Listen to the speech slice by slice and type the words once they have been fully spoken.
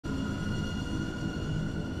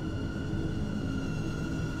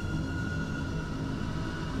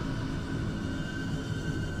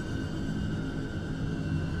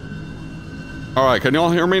All right, can y'all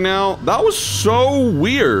hear me now? That was so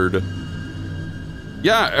weird.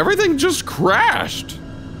 Yeah, everything just crashed.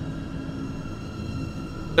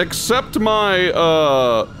 Except my,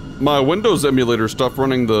 my Windows emulator stuff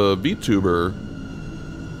running the VTuber.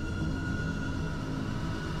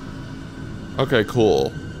 Okay,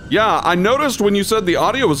 cool. Yeah, I noticed when you said the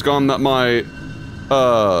audio was gone that my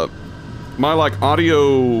like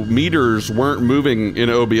audio meters weren't moving in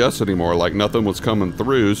OBS anymore, like nothing was coming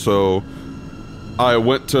through, so I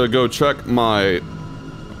went to go check my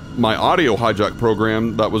audio hijack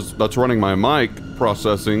program that's running my mic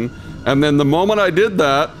processing, and then the moment I did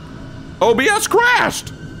that, OBS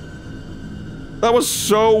crashed! That was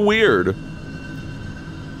so weird.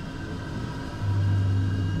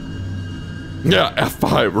 Yeah,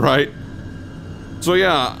 F5, right? So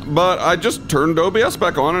yeah, but I just turned OBS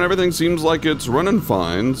back on and everything seems like it's running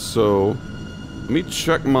fine, so let me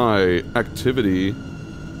check my activity.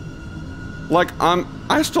 Like,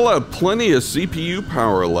 I still have plenty of CPU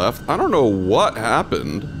power left. I don't know what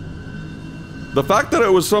happened. The fact that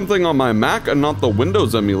it was something on my Mac and not the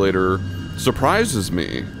Windows emulator surprises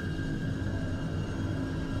me.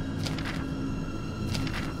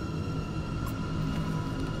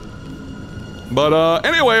 But,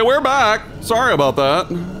 anyway, we're back. Sorry about that.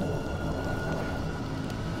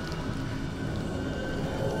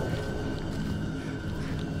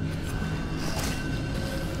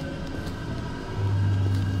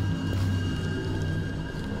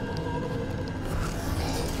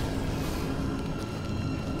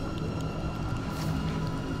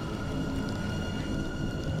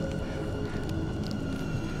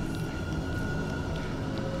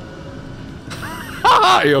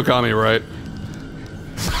 Haha, Yokami, right?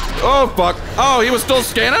 Oh, fuck. Oh, he was still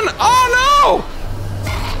scanning? Oh,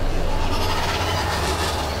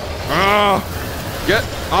 no! Get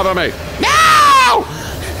off of me. No!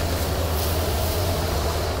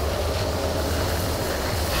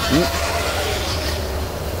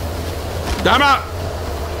 Damn it!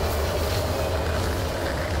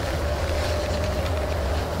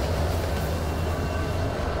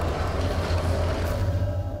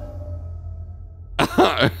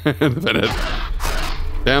 Infinite.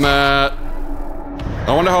 Damn it.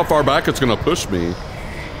 I wonder how far back it's gonna push me.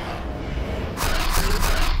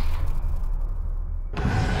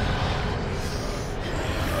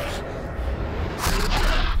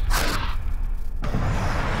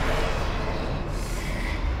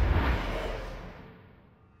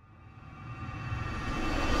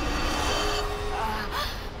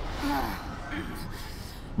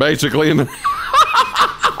 Basically,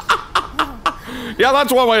 yeah,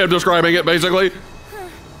 that's one way of describing it, basically.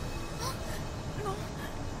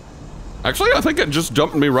 Actually, I think it just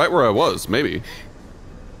jumped me right where I was, maybe.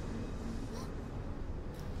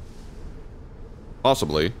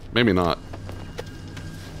 Possibly, maybe not.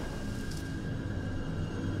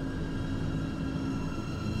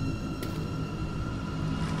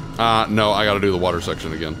 No, I gotta do the water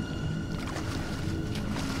section again.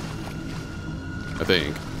 I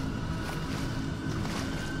think.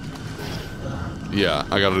 Yeah,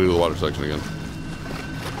 I gotta do the water section again.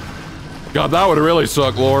 God, that would really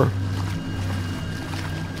suck, Lore.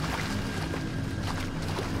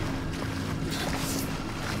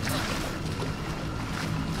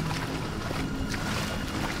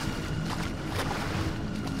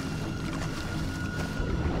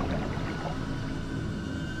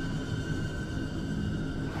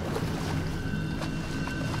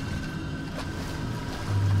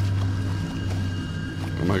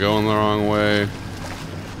 Am I going the wrong way?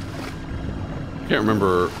 Can't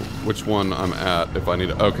remember which one I'm at if I need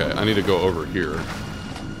to. Okay, I need to go over here.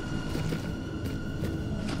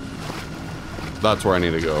 That's where I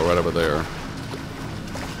need to go, right over there.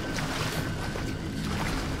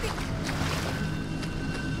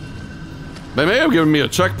 They may have given me a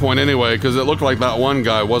checkpoint anyway, because it looked like that one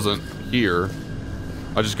guy wasn't here.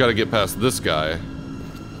 I just gotta get past this guy.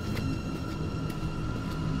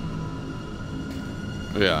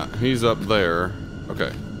 Yeah, he's up there.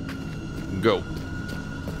 Okay. Go.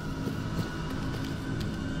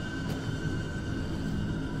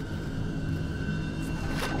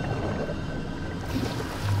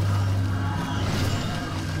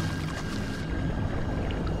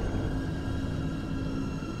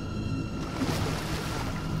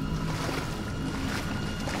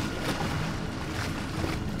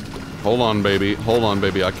 Hold on, baby. Hold on,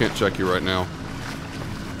 baby. I can't check you right now.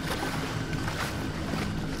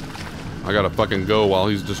 I gotta fucking go while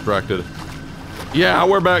he's distracted. Yeah,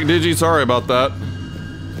 we're back, Digi. Sorry about that.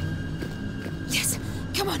 Yes.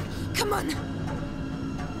 Come on. Come on.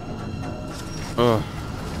 Ugh.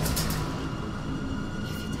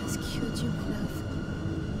 If it has cured you, my love,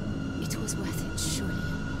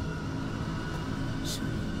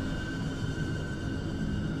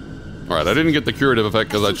 Alright, I didn't get the curative effect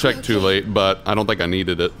because I checked too late, but I don't think I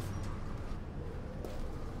needed it.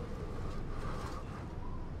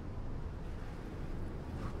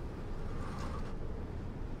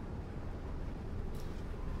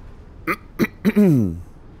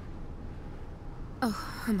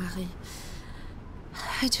 Oh, Amari.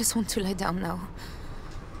 I just want to lie down now.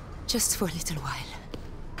 Just for a little while.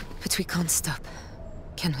 But we can't stop,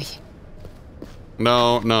 can we?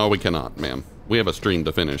 No, we cannot, ma'am. We have a stream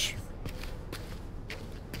to finish.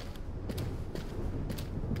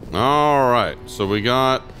 Alright, so we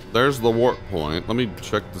got... There's the warp point. Let me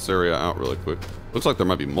check this area out really quick. Looks like there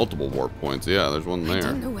might be multiple warp points. Yeah, there's one there. I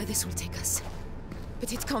don't know where this will take us.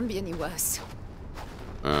 But it can't be any worse.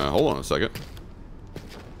 Hold on a second.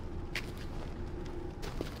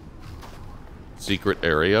 Secret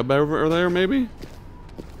area over there, maybe?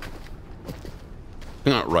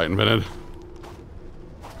 Not right invented.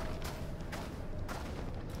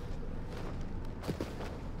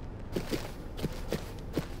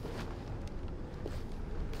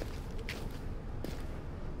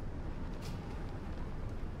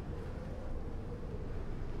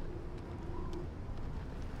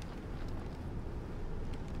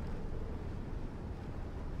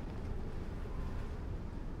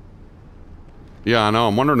 Yeah, I know.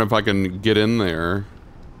 I'm wondering if I can get in there.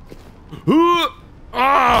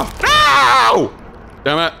 Ah! No!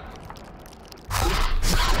 Damn it.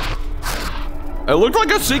 It looked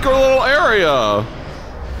like a secret little area.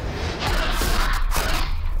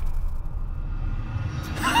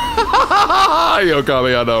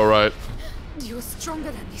 Yokami, I know, right? You're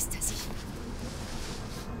stronger than this, Tessie.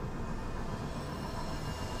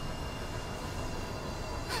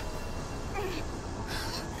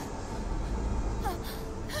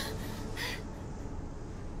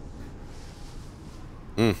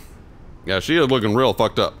 Yeah, she is looking real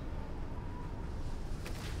fucked up.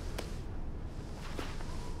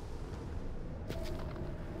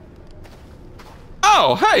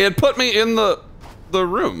 Oh, hey, it put me in the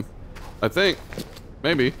room. I think.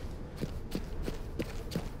 Maybe.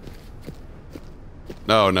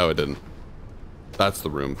 No, it didn't. That's the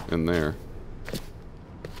room in there.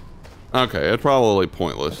 Okay, it's probably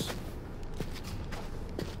pointless.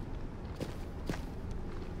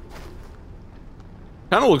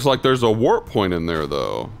 Kind of looks like there's a warp point in there,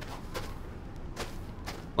 though.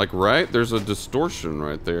 Like, right? There's a distortion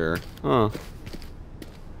right there. Huh.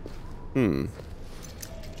 Hmm.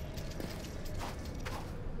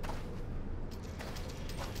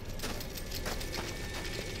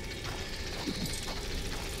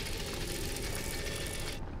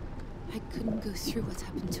 I couldn't go through what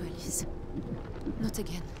happened to Alice. Not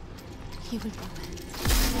again. He will go well. I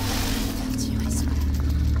felt you, I swear.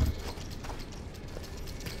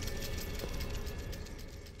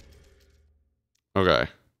 Okay.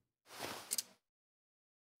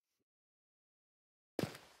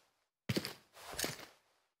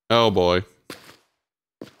 Oh boy.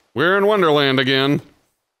 We're in Wonderland again.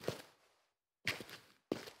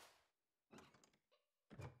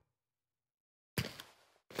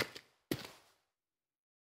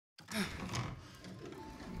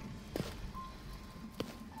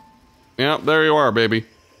 Yep, there you are, baby.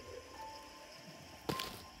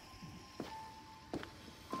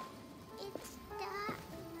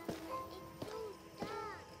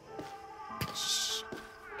 Shh.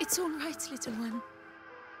 It's all right, little one.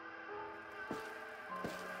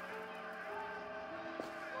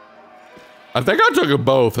 I think I took them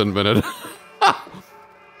both in a minute. Alice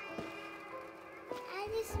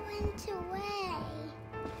went away.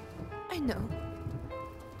 I know.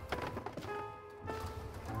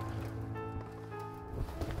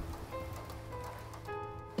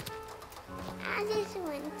 Alice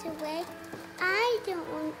went away. I don't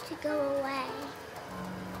want to go away.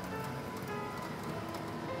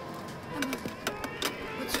 Emma,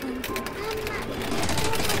 what's wrong? Don't let me go.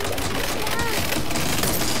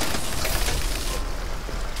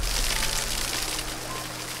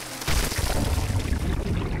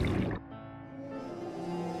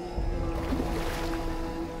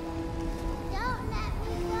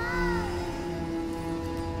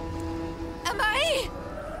 Amari!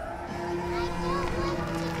 I don't want to go.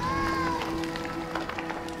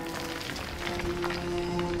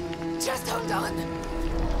 Just hold on.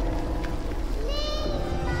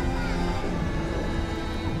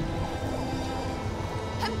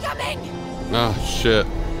 I'm coming! Oh, shit.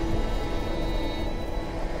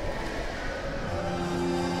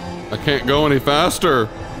 I can't go any faster.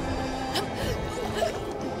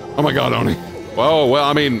 Oh my god, Oni. Whoa, well,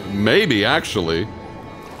 I mean, maybe, actually.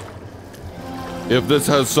 If this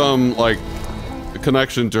has some, like,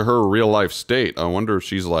 connection to her real-life state, I wonder if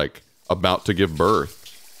she's, like, about to give birth.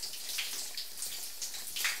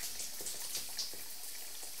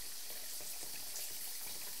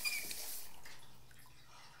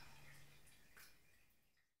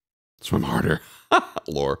 Swim harder.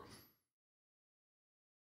 Lore.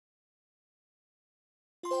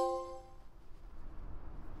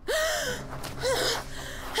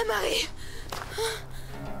 Marie!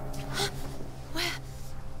 Where?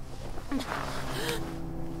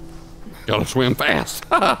 Gotta swim fast.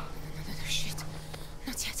 No, shit.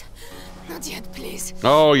 Not yet. Not yet, please.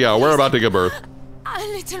 Oh, yeah, we're about to give birth. A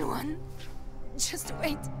little one. Just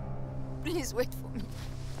wait. Please wait for me.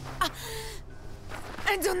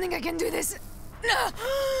 I don't think I can do this. No!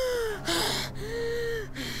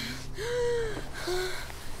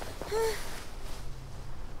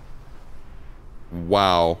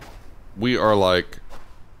 Wow. We are like...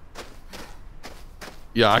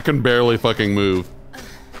 Yeah, I can barely fucking move.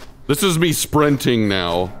 This is me sprinting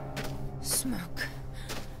now. Smoke.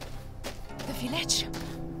 The village?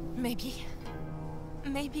 Maybe.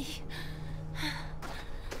 Maybe.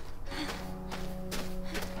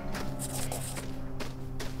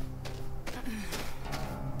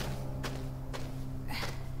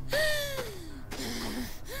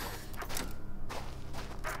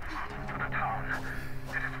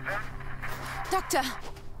 Doctor!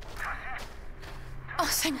 Oh,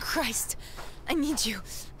 thank Christ. I need you.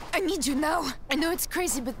 I need you now. I know it's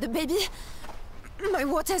crazy, but the baby... My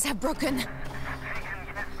waters have broken.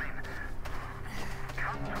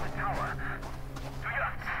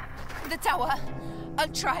 The tower. I'll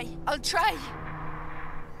try. I'll try.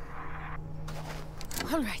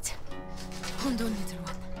 All right. Hold on, little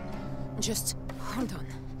one. Just hold on.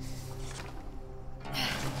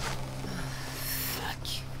 Fuck.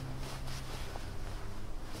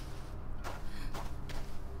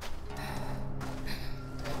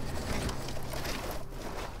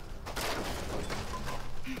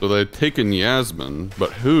 So they've taken Yasmin,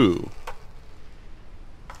 but who?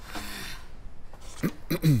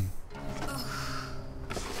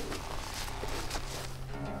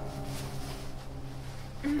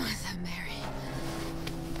 Mother Mary.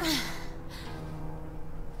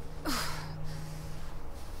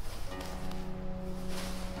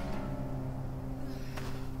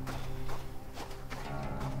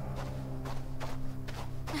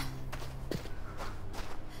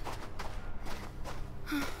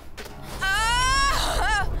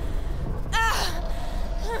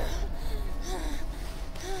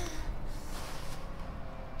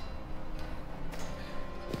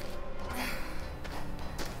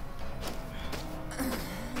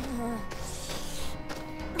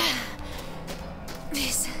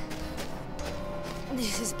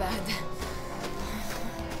 This is bad.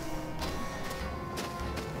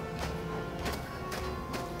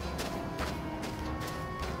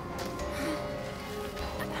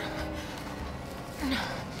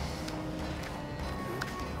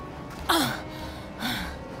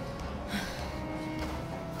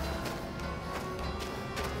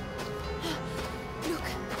 Look,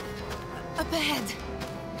 up ahead.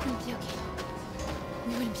 We'll be okay.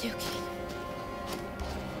 We will be okay.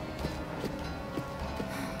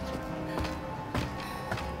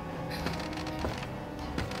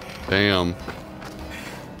 Damn.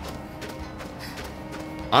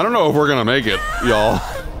 I don't know if we're gonna make it, y'all.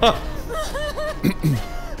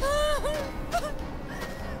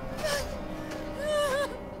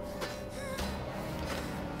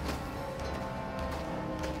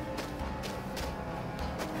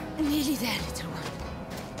 Nearly there, little one.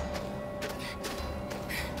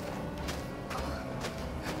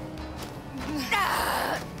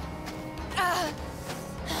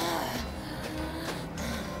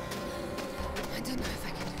 I don't know if I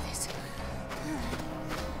can do this.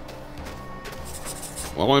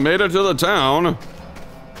 Well, we made it to the town.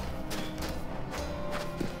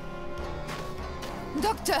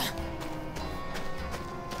 Doctor!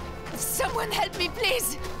 Someone help me,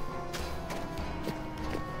 please!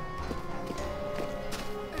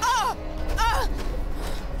 Oh! Oh!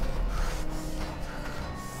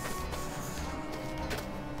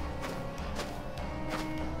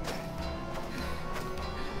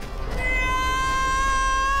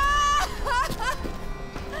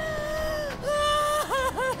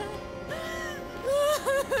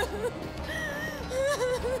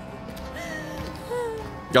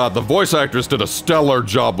 God, the voice actress did a stellar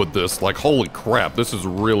job with this. Like, holy crap, this is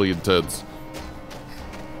really intense.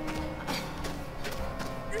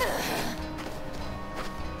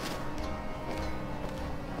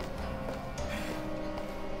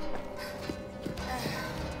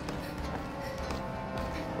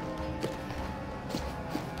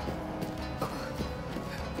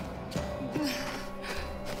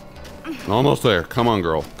 Almost there. Come on,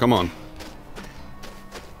 girl. Come on.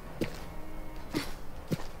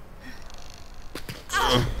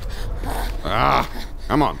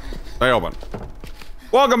 Come on. Stay open.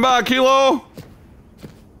 Welcome back, Kilo!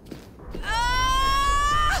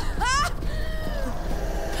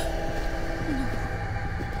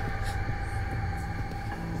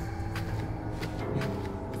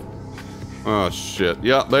 Oh, shit.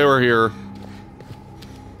 Yeah, they were here.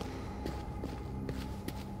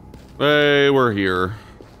 They were here.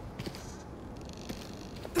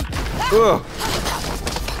 Ugh.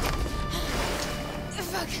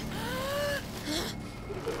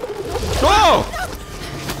 Oh!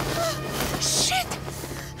 Shit!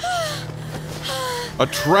 A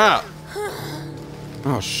trap!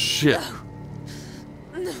 Oh, shit.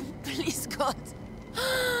 No, please, God.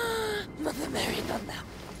 Mother Mary, not now.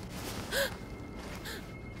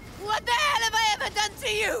 What the hell have I ever done to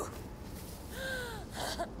you?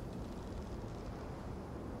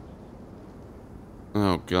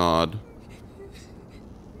 Oh, God.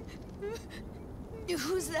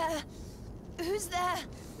 Who's there? Who's there?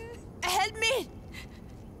 Help me!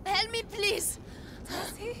 Help me, please!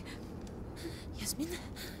 Yasmin?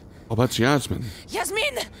 Oh, that's Yasmin.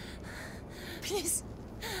 Yasmin! Please.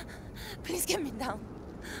 Please get me down.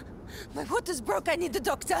 My water's broke. I need the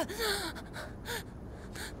doctor.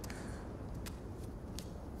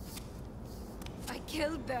 I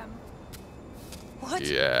killed them. What?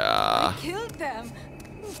 Yeah. I killed them.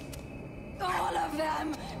 All of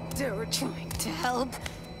them. They were trying to help,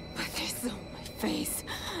 but they saw my face.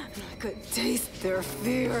 And I could taste their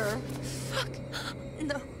fear. Fuck.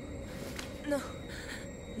 No. No.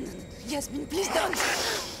 No. Yasmin, please don't.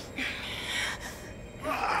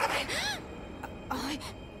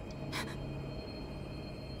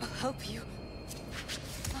 I'll help you.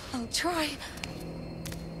 I'll try.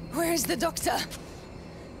 Where's the doctor?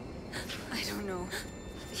 I don't know.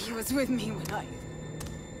 He was with me when I...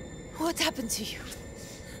 What happened to you?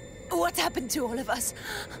 What happened to all of us?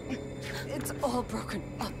 It's all broken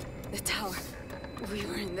up. The tower. We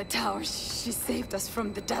were in the tower. She saved us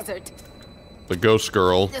from the desert. The ghost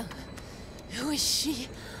girl. Who is she?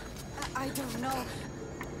 I don't know.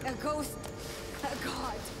 A ghost. A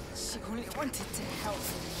god. She only wanted to help.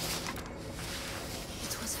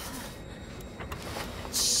 It was her.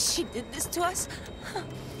 She did this to us?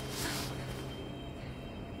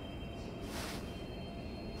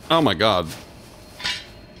 Oh my god.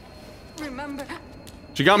 Remember?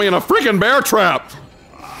 She got me in a freaking bear trap!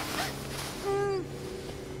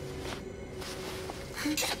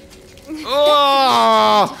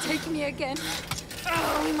 Oh! Take me again.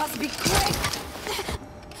 Oh, we must be quick.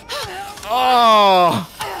 Oh!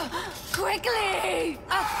 Quickly!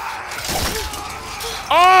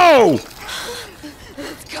 Oh!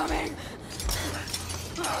 It's coming.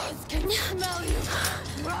 Oh, it can smell you.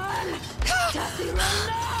 Run! Cassie, run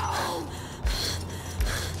now!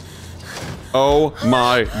 Oh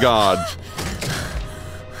my god.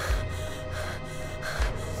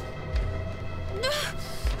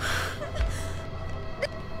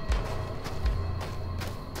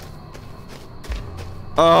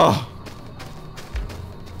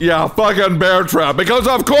 Yeah, fucking bear trap, because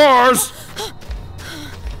of course!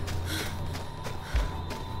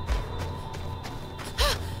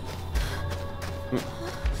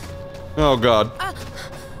 Oh god. Ah!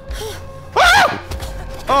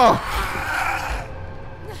 Oh!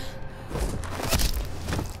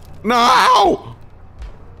 No!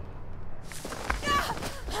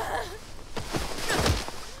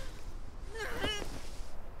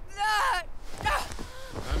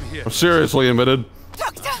 I'm here. I'm seriously admitted.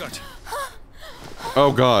 Doctor! Gotcha.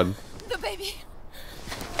 Oh god. The baby.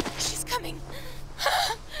 She's coming.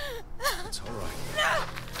 It's all right.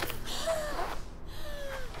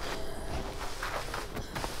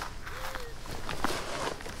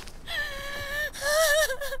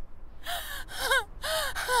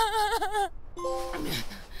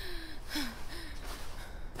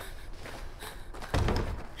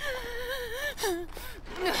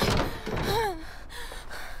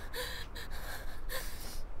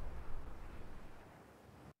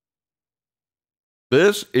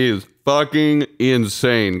 This is fucking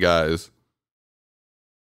insane, guys.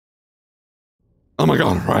 Oh my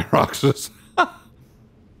god, right, Roxas?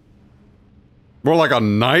 More like a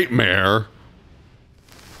nightmare.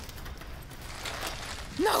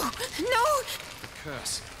 No! No! The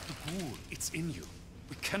curse, the ghoul, it's in you.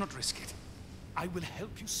 We cannot risk it. I will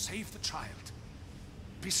help you save the child.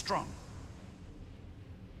 Be strong.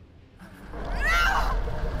 Breathe.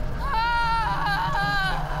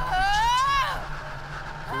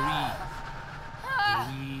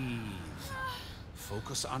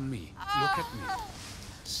 Focus on me. Look at me.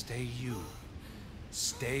 Stay you.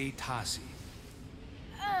 Stay Tasi.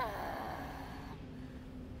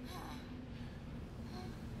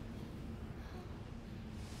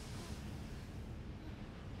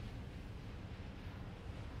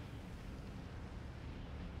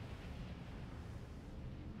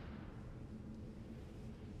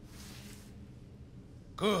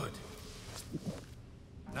 Good.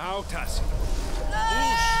 Now, Tasi.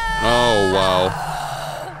 Oh, wow.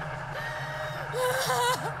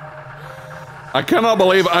 I cannot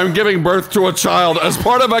believe I'm giving birth to a child as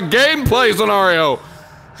part of a gameplay scenario.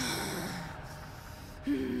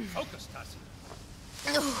 Focus, Tasi.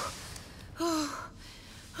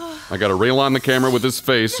 I gotta realign the camera with his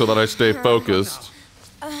face so that I stay focused.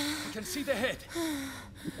 You can see the head.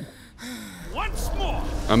 Once more.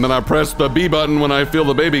 And then I press the B button when I feel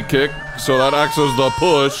the baby kick, so that acts as the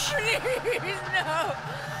push.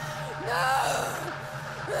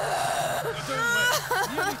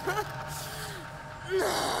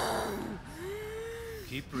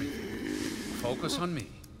 Keep breathing. Focus on me.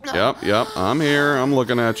 Yep, I'm here. I'm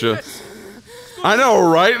looking at you. I know,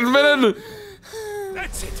 right, Invented?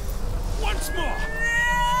 That's it. Once more.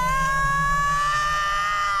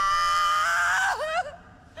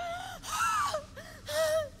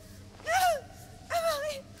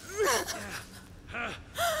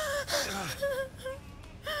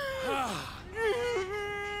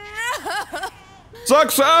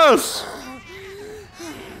 Success!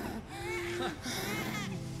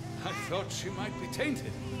 I thought she might be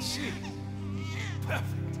tainted. She.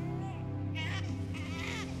 Perfect.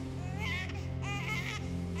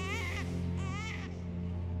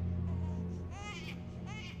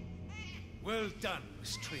 Well done,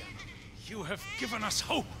 Miss Triana. You have given us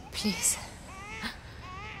hope. Please.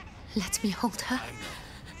 Let me hold her. I know.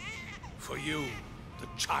 For you, the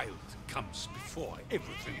child comes before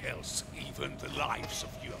everything else, even the lives of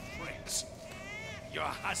your friends. Your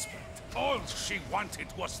husband, all she wanted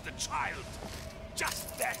was the child.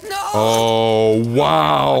 Just that. No! Oh,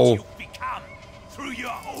 wow. What you've become through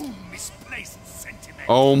your own misplaced sentiment.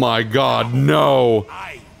 Oh my god, no.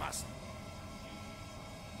 I must.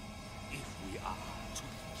 If we are to be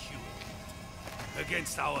cured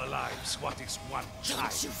against our lives, what is one child?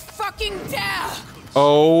 Don't you fucking dare!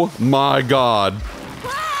 Oh my god.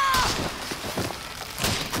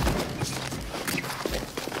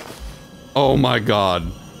 Oh my god.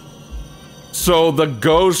 So the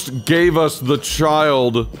ghost gave us the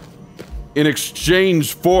child in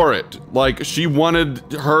exchange for it. Like, she wanted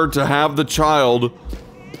her to have the child,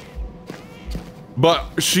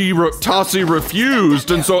 but Tasi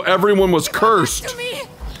refused, and so everyone was cursed.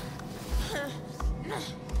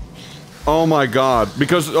 Oh my god.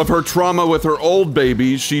 Because of her trauma with her old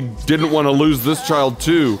baby, she didn't want to lose this child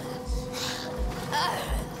too.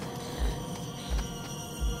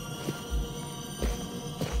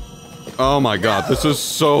 Oh my god, this is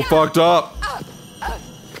so fucked up.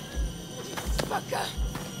 Fucker,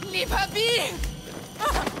 leave her be!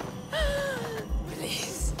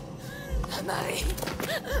 Please, Marie.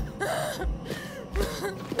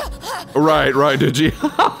 Right, did you?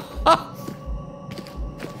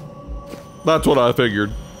 That's what I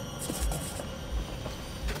figured.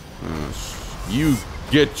 You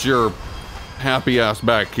get your happy ass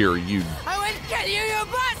back here, you. I will kill you, you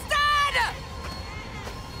bastard!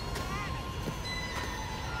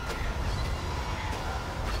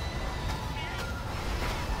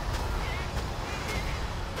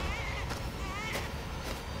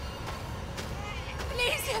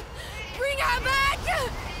 Please, bring her back!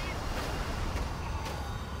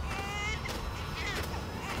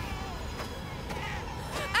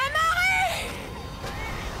 Amari!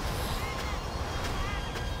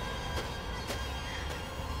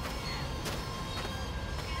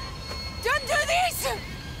 Don't do this!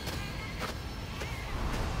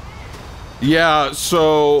 Yeah,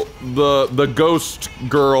 so the ghost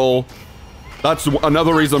girl, that's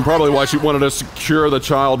another reason probably why she wanted to secure the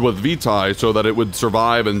child with Vitae so that it would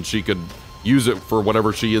survive and she could use it for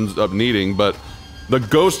whatever she ends up needing, but the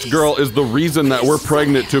ghost girl is the reason that we're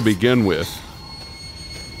pregnant to begin with.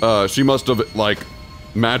 She must have, like,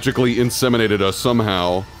 magically inseminated us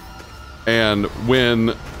somehow, and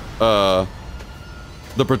when,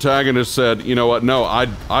 the protagonist said, you know what, no, I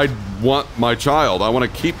want my child, I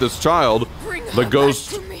want to keep this child, the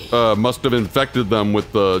ghost, must have infected them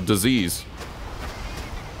with the disease.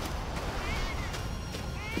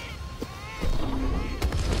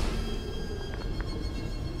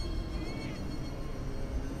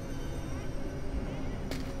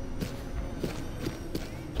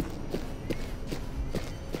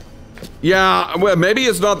 Yeah, well, maybe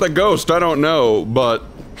it's not the ghost, I don't know, but...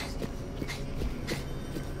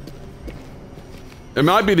 It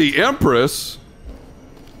might be the Empress.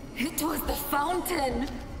 It was the fountain.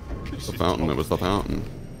 The fountain, it was the fountain.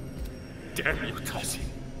 Damn you, cousin.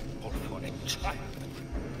 All for a child.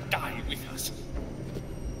 Die with us.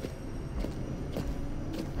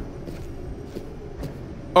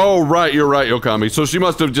 Oh, right, you're right, Yokami. So she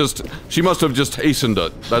must have just hastened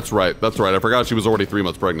it. That's right, I forgot she was already 3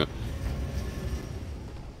 months pregnant.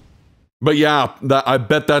 But yeah, I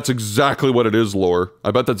bet that's exactly what it is, Lore.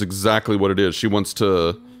 I bet that's exactly what it is. She wants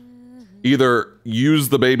to either use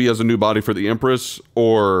the baby as a new body for the Empress,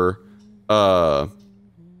 or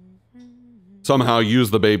somehow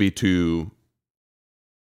use the baby to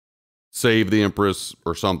save the Empress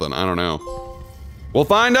or something. I don't know. We'll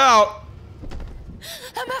find out!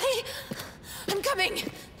 Marie! I'm coming!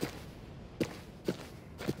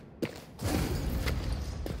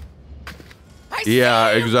 Yeah,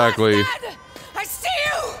 exactly. I see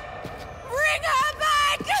you! Bring her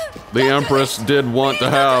back! The Empress did want to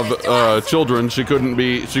have children. She couldn't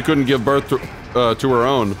give birth to her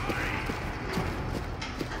own.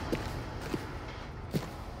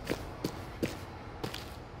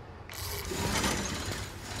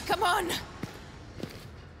 Come on!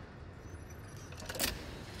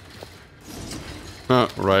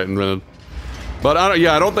 Right, invented. But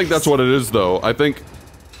I don't think that's what it is though. I think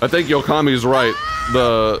Yokami's right.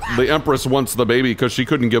 The Empress wants the baby because she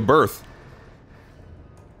couldn't give birth.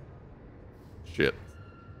 Shit.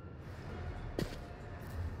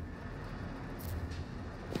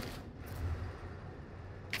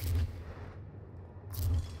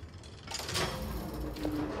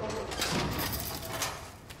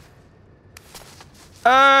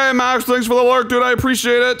 Hey, Max, thanks for the lurk, dude. I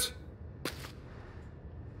appreciate it.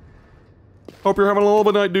 Hope you're having a little bit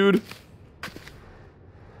of night, dude.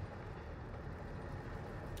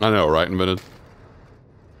 I know, right, Invented?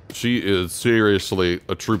 She is seriously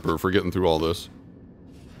a trooper for getting through all this.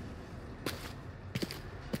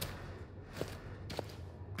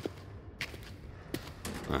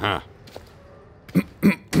 Aha.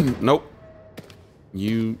 Nope.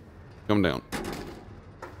 You come down.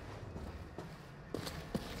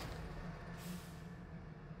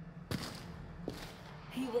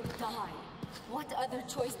 He will die. What other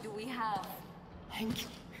choice do we have? Hank,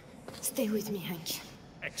 stay with me, Hank.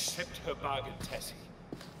 Accept her bargain, Tessie.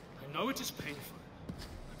 I know it is painful.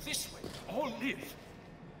 But this way, all live.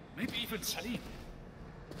 Maybe even Salim.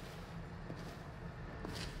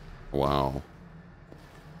 Wow.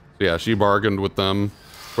 So yeah, she bargained with them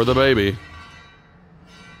for the baby.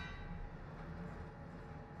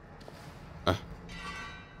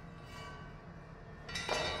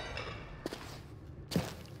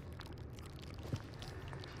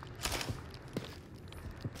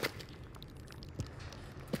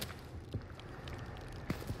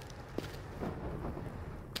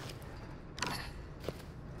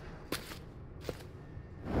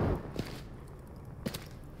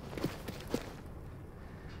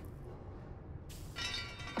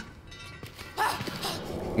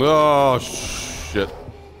 Oh, shit.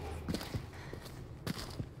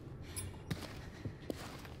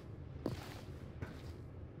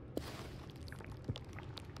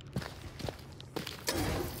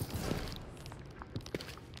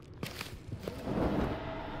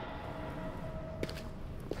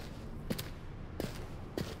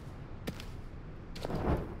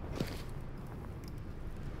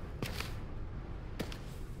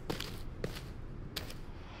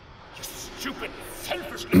 You stupid,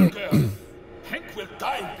 selfish little girl. Hank will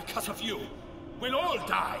die because of you. We'll all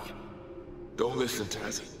die. Don't listen,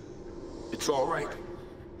 Tazzy. It's all right.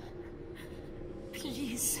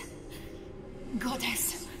 Please.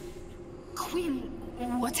 Goddess. Queen,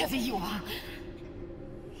 whatever you are.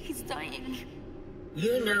 He's dying.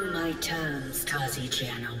 You know my terms, Tazi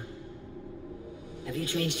Giano. Have you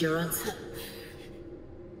changed your answer?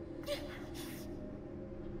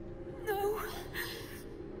 No.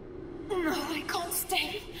 No, I can't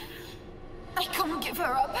stay. I can't give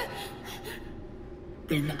her up.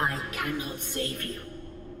 Then I cannot save you.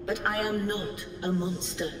 But I am not a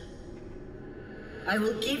monster. I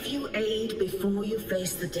will give you aid before you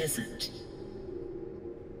face the desert.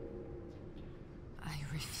 I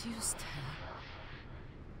refused her.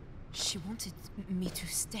 She wanted me to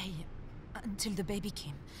stay until the baby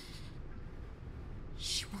came.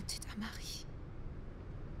 She wanted Amari.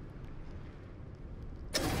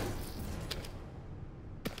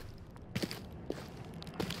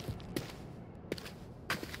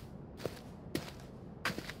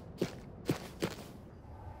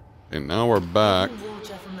 And now we're back.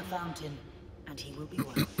 Water from the fountain, and he will be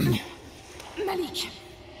well. Malik,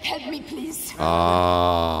 help me, please.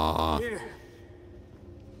 Ah. Here.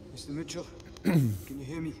 Mr. Mitchell, can you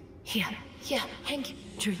hear me? Here, Hank,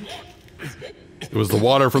 drink. It was the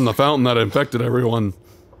water from the fountain that infected everyone.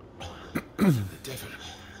 The devil.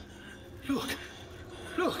 Look.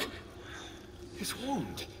 Look. His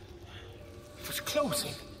wound. It was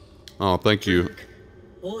closing. Oh, thank you.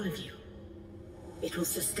 All of you. It will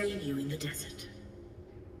sustain you in the desert.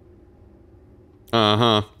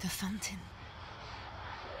 Uh-huh. The fountain.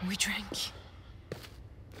 We drank.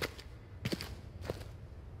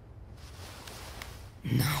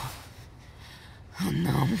 No. Oh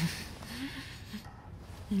no.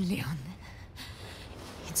 Leon.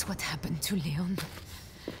 It's what happened to Leon.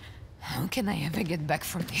 How can I ever get back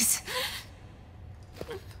from this?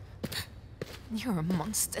 You're a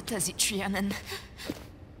monster, Tazitrian, and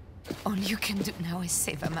all you can do now is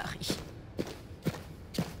save Amari.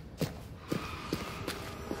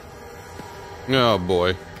 Oh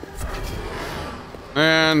boy.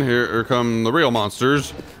 And here come the real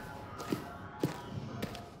monsters.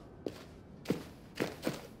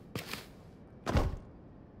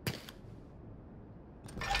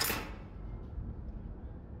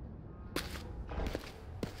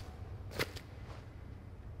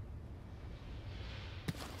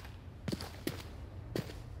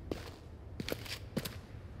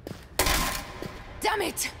 Damn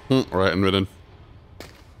it! Right, admitted.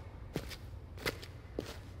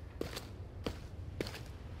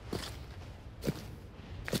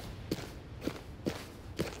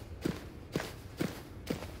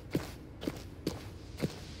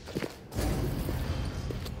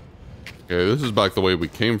 Okay, this is back the way we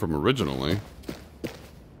came from originally.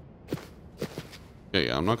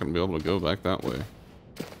 Yeah, I'm not gonna be able to go back that way.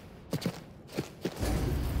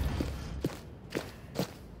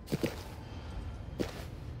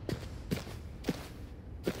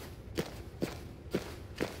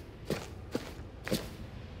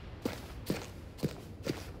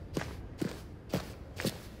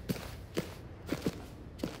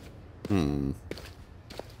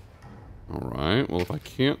 Alright, well if I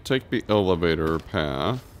can't take the elevator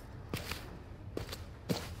path...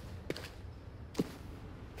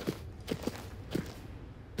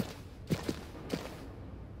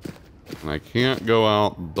 and I can't go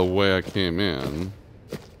out the way I came in...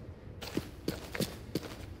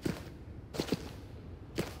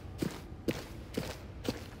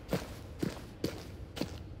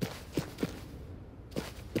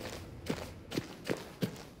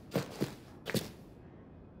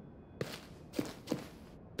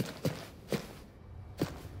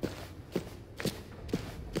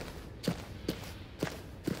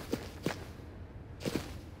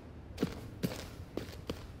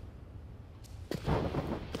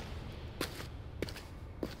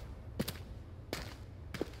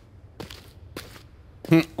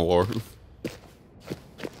 or...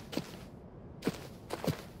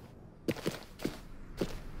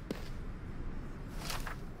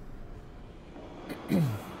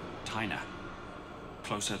 Tyner,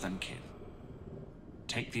 closer than kin.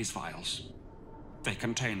 Take these vials. They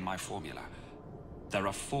contain my formula. There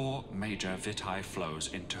are 4 major Vitae flows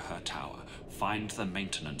into her tower. Find the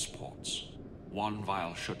maintenance ports. 1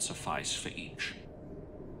 vial should suffice for each.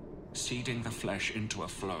 Seeding the flesh into a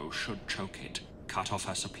flow should choke it, cut off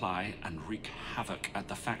her supply, and wreak havoc at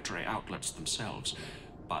the factory outlets themselves.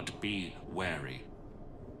 But be wary.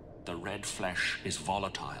 The red flesh is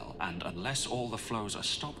volatile, and unless all the flows are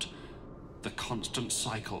stopped, the constant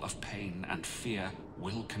cycle of pain and fear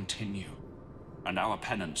will continue, and our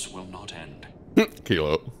penance will not end.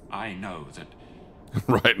 Kilo. I know that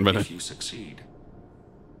right, minute. if you succeed,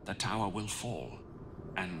 the tower will fall,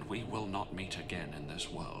 and we will not meet again in this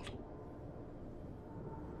world.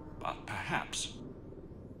 But perhaps,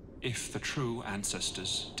 if the true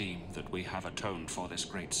ancestors deem that we have atoned for this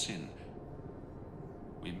great sin,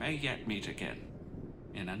 we may yet meet again,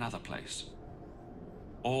 in another place.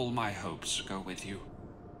 All my hopes go with you.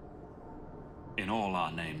 In all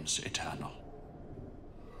our names eternal.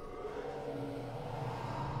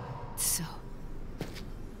 So,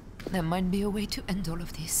 there might be a way to end all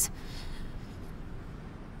of this.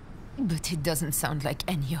 But it doesn't sound like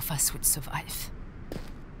any of us would survive.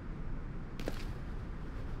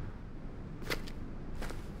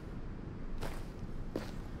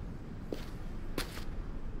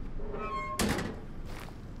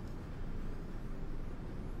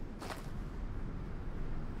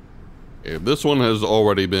 Okay, this one has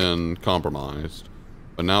already been compromised.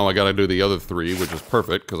 But now I gotta do the other 3, which is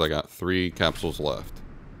perfect, because I got 3 capsules left.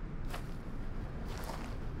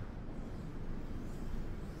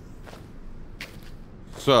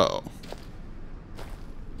 So.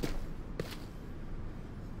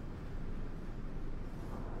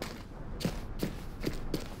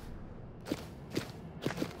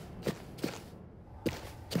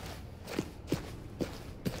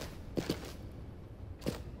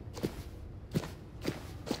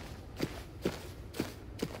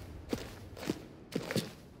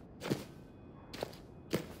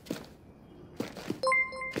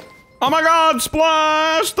 Oh my god,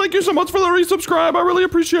 Splash! Thank you so much for the resubscribe. I really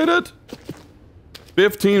appreciate it.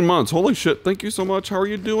 15 months. Holy shit. Thank you so much. How are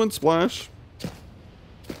you doing, Splash?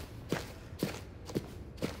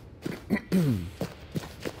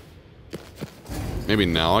 Maybe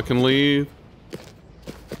now I can leave.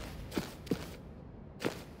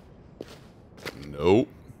 Nope.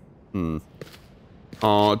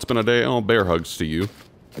 Oh, it's been a day. Oh, bear hugs to you.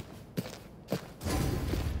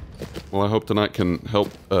 Well, I hope tonight can help,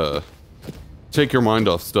 take your mind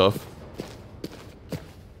off stuff.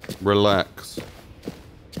 Relax.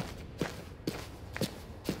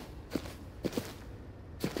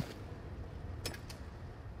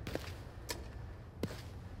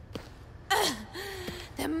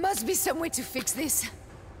 There must be some way to fix this.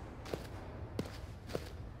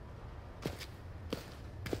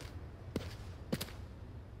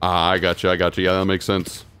 Ah, I got you. Yeah, that makes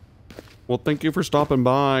sense. Well, thank you for stopping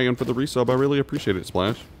by and for the resub. I really appreciate it,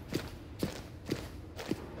 Splash.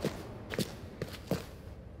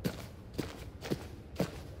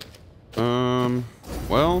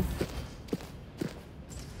 Well.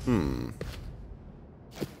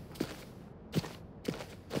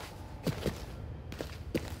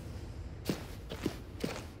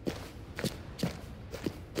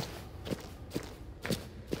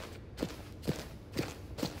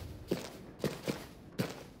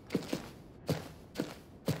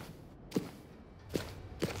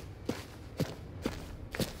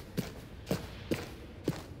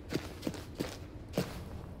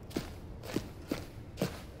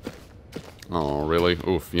 Oh, really?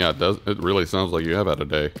 Oof. Yeah, it does. It really sounds like you have had a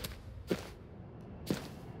day.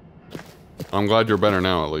 I'm glad you're better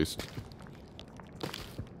now, at least.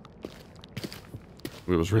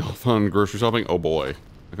 It was real fun grocery shopping. Oh boy.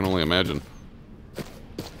 I can only imagine.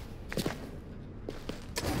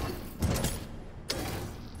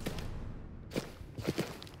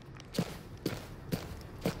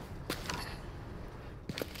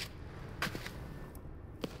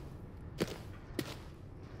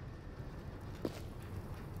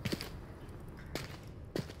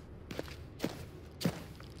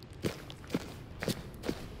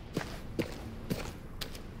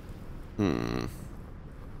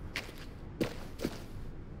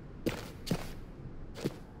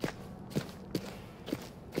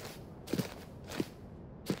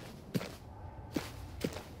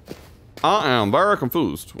 I am very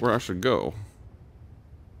confused where I should go.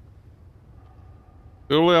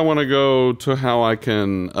 Really, I want to go to how I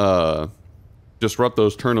can disrupt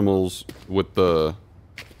those terminals with the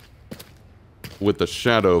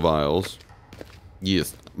shadow vials.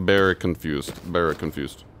 Yes, very confused. Very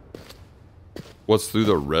confused. What's through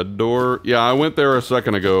the red door? Yeah, I went there a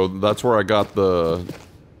second ago. That's where I got the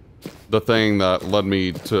thing that led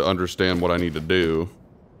me to understand what I need to do.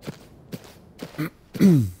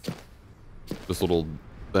 This little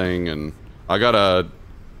thing, and I gotta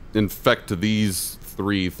infect these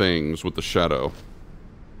 3 things with the shadow.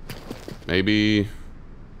 Maybe.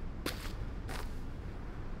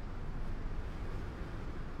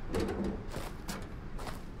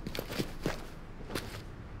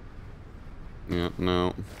 Yeah,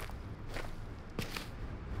 no.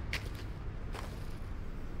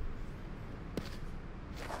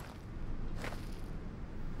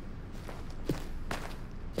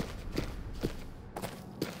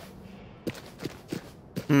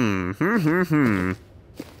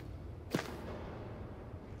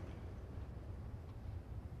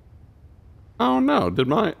 Oh no,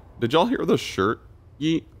 did y'all hear the shirt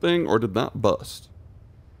yeet thing, or did that bust?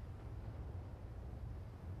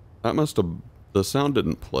 That must have, the sound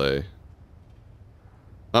didn't play.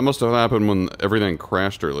 That must have happened when everything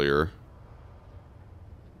crashed earlier.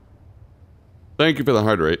 Thank you for the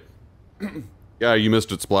hydrate. Yeah, you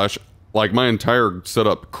missed it, Splash. Like, my entire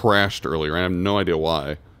setup crashed earlier. I have no idea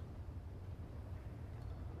why.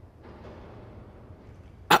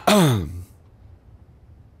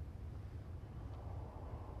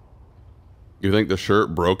 You think the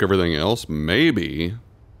shirt broke everything else? Maybe.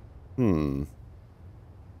 Maybe.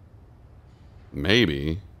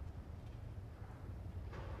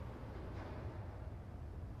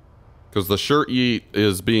 Because the shirt yeet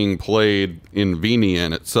is being played in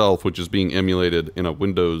VNN itself, which is being emulated in a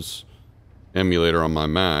Windows emulator on my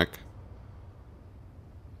Mac.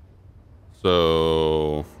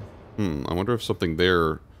 So, I wonder if something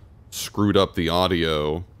there screwed up the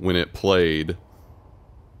audio when it played,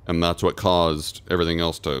 and that's what caused everything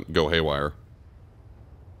else to go haywire.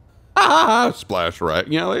 Ah, Splash, right.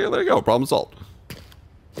 Yeah, there you go. Problem solved.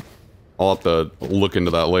 I'll have to look into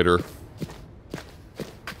that later.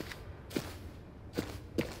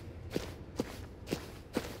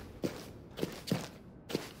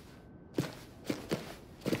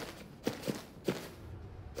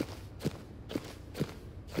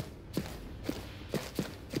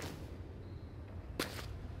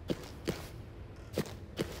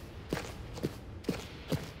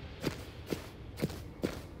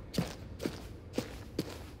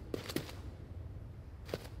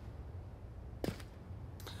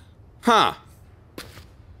 Huh.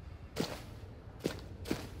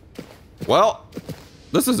 Well,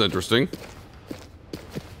 this is interesting.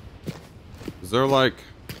 Is there like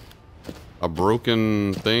a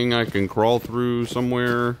broken thing I can crawl through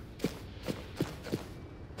somewhere?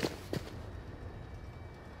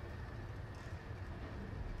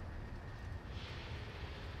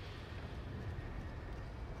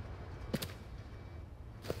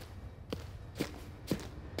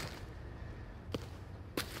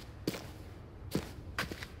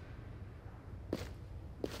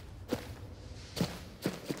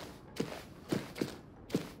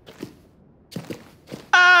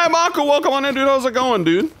 Hey, Mako, welcome on in, dude. How's it going,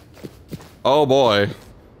 dude? Oh, boy.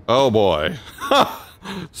 Oh, boy.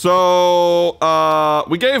 So,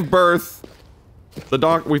 we gave birth.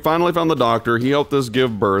 We finally found the doctor. He helped us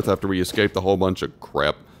give birth after we escaped a whole bunch of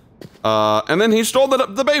crap. And then he stole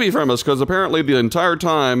the baby from us, because apparently the entire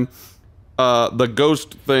time, the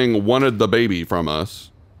ghost thing wanted the baby from us.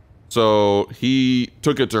 So, he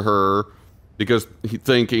took it to her, because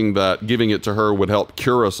thinking that giving it to her would help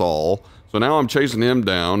cure us all. So now I'm chasing him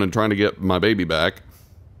down and trying to get my baby back,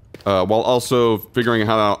 while also figuring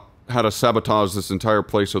out how to sabotage this entire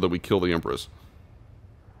place so that we kill the Empress.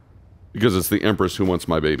 Because it's the Empress who wants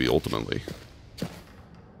my baby, ultimately.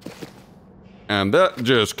 And that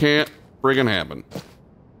just can't friggin' happen.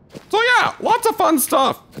 So yeah, lots of fun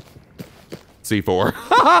stuff.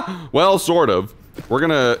 C4. Well, sort of. We're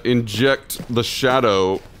gonna inject the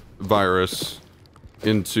shadow virus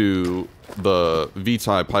into the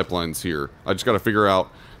VTI pipelines here. I just gotta figure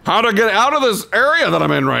out how to get out of this area that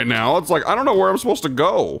I'm in right now. It's like, I don't know where I'm supposed to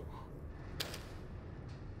go.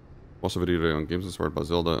 Also video today on games inspired by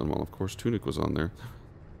Zelda, and well, of course, Tunic was on there.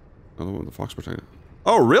 Another one, the Fox Protector.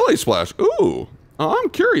 Oh, really, Splash? Ooh, I'm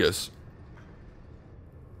curious.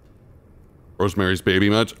 Rosemary's Baby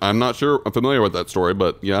much? I'm not sure. I'm familiar with that story,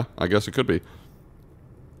 but yeah, I guess it could be.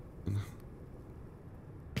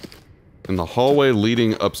 In the hallway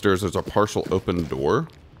leading upstairs, there's a partial open door.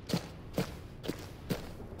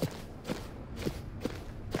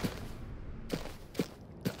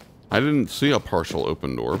 I didn't see a partial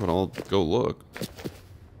open door, but I'll go look.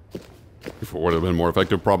 If it would have been more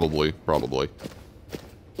effective, probably. Probably.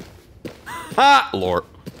 Ha! Lord.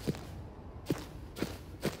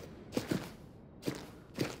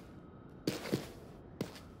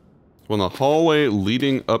 When the hallway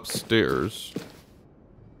leading upstairs...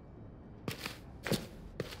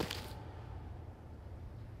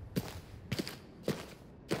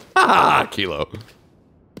 Ah, Kilo.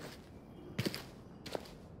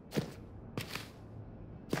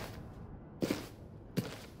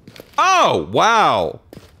 Oh, wow.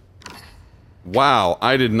 Wow,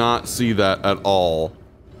 I did not see that at all.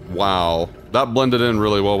 Wow. That blended in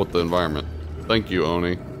really well with the environment. Thank you,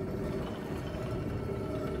 Oni.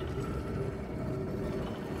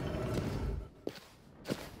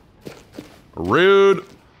 Rude.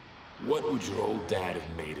 What would your old dad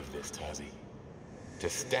have made of this, Tazi? To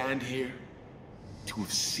stand here, to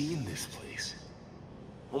have seen this place.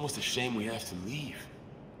 Almost a shame we have to leave.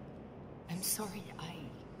 I'm sorry, I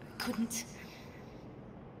couldn't.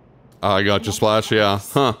 I got you, Splash, yeah.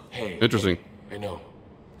 Huh. Hey, interesting. I know.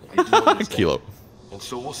 I do understand. Kilo. And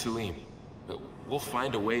so will Salim. We'll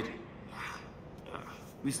find a way to...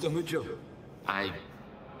 Mr. Mitchell. I'm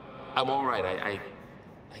all right. I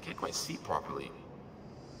can't quite see properly.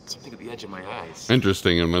 Something at the edge of my eyes.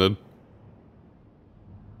 Interesting, admitted.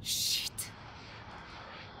 Shit.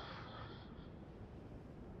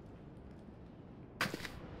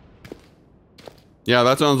 Yeah,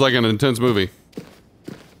 that sounds like an intense movie.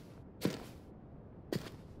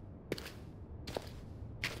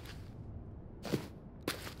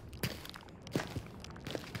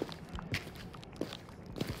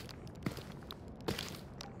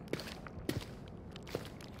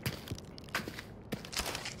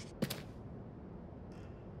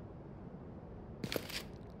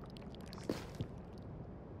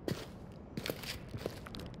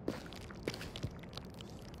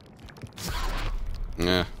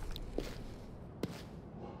 Yeah.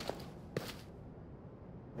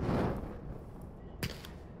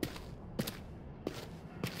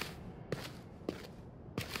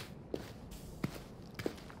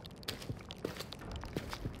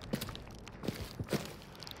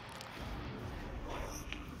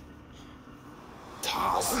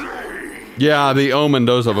 Yeah, the Omen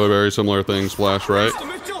does have a very similar thing, Splash, right? Mr.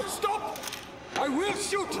 Mitchell, stop! I will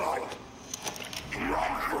shoot!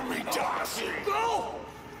 Run from me, Darcy! Go!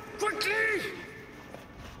 Quickly!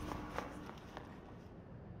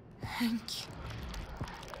 Thank you.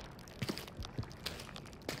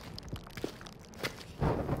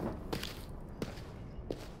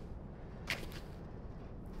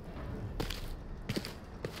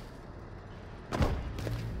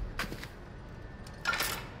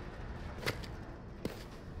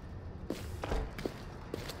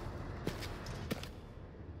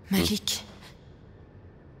 Malik,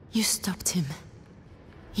 you stopped him.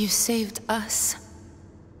 You saved us.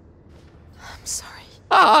 I'm sorry.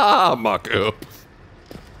 Ah, Mako.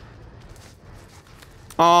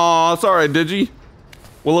 Aw, sorry, Digi.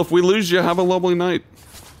 Well, if we lose you, have a lovely night.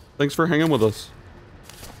 Thanks for hanging with us.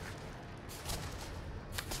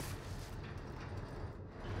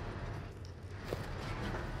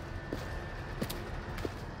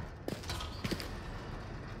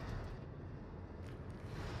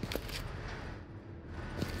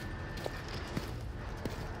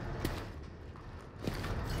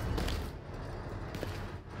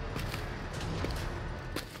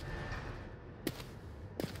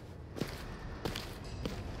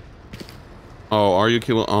 Oh, are you,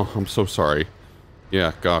 Kilo? Oh, I'm so sorry.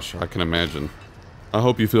 Yeah, gosh, I can imagine. I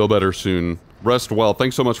hope you feel better soon. Rest well.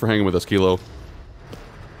 Thanks so much for hanging with us, Kilo.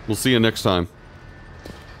 We'll see you next time.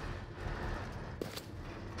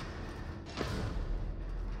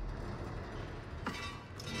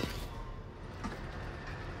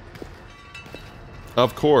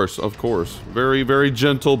 Of course, of course. Very, very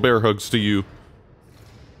gentle bear hugs to you.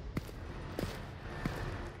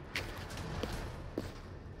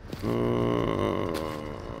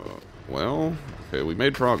 Well, okay, we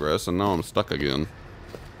made progress, and now I'm stuck again.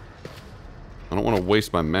 I don't want to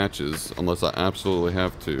waste my matches unless I absolutely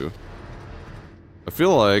have to. I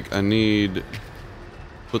feel like I need to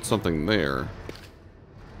put something there.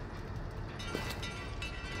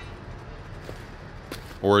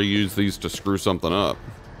 Or use these to screw something up.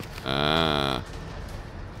 Ah.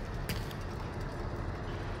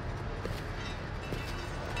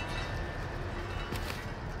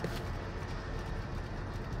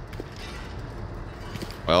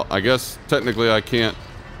 Well, I guess technically I can't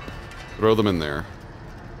throw them in there.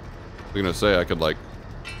 I was gonna say I could like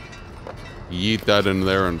yeet that in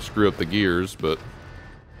there and screw up the gears, but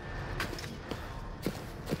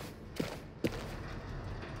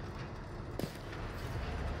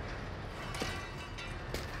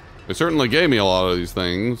they certainly gave me a lot of these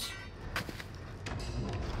things.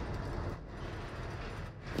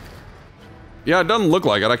 Yeah, it doesn't look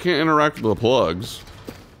like it. I can't interact with the plugs.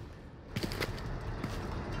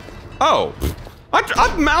 Oh,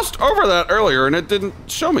 I moused over that earlier and it didn't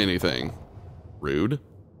show me anything. Rude.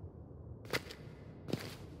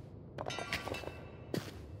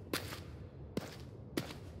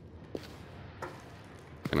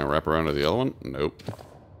 Can I wrap around to the other one? Nope.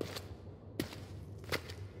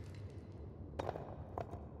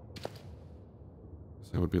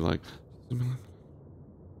 That would be like...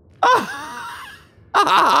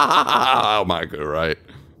 Oh my god, right.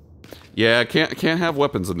 Yeah, can't have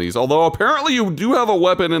weapons in these. Although apparently you do have a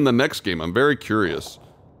weapon in the next game. I'm very curious.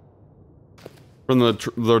 From the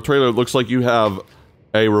trailer, it looks like you have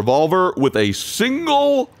a revolver with a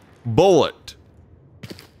single bullet.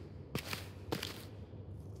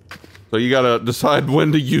 So you gotta decide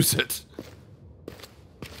when to use it.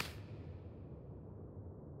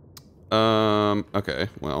 Okay,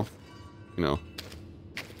 well, you know,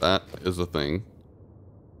 that is a thing.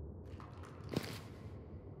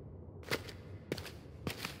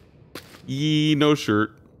 Yee, no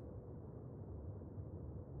shirt.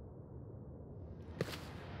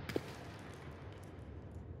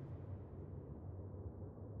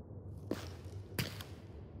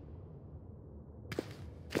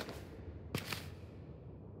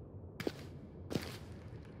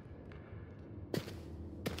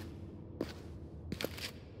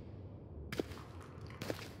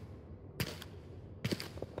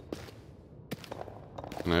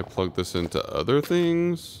 Can I plug this into other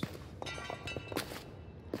things?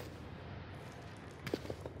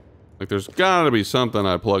 Like, there's gotta be something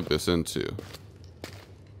I plug this into.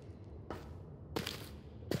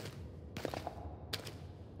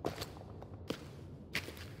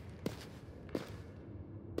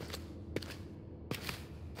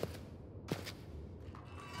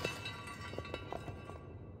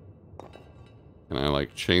 Can I,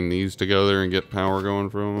 like, chain these together and get power going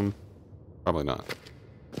from them? Probably not.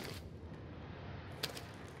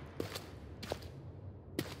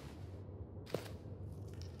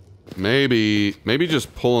 Maybe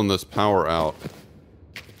just pulling this power out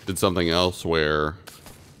did something else where...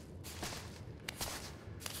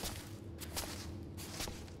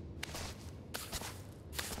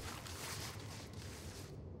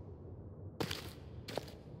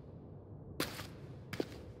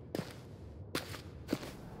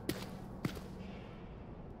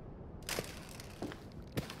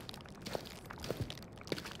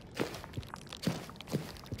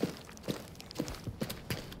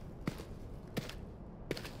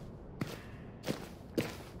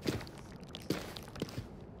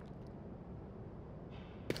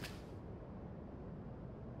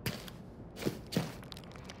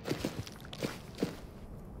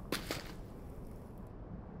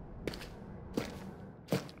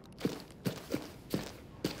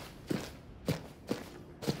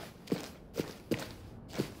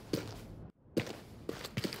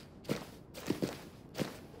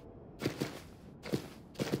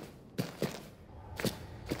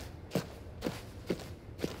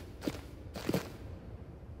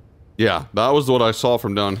 Yeah, that was what I saw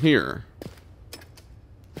from down here.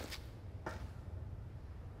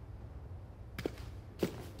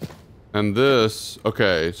 And this,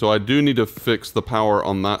 okay, so I do need to fix the power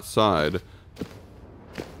on that side.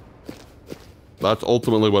 That's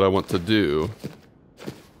ultimately what I want to do.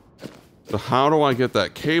 So how do I get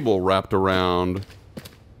that cable wrapped around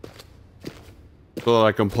so that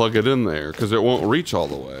I can plug it in there? Because it won't reach all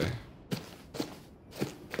the way.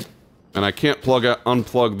 And I can't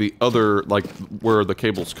unplug the other, like, where the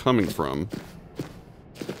cable's coming from.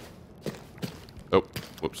 Oh,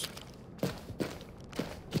 whoops.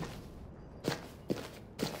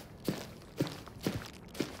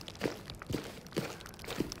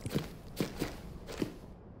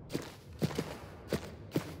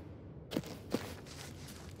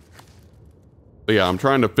 But yeah, I'm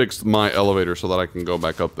trying to fix my elevator so that I can go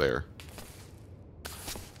back up there.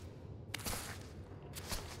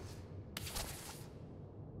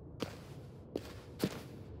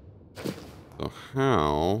 So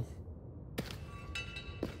how?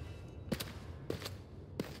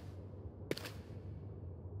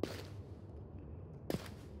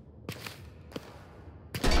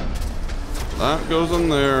 That goes in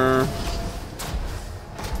there.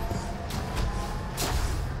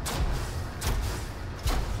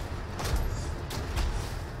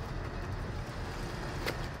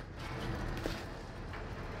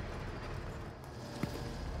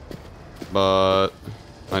 But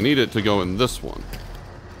I need it to go in this one.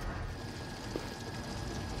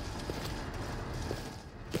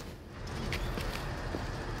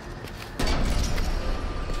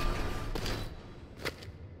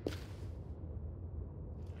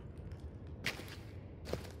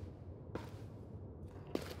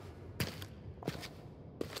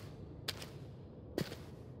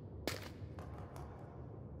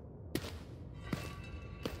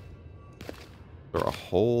 Is there a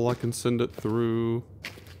hole I can send it through?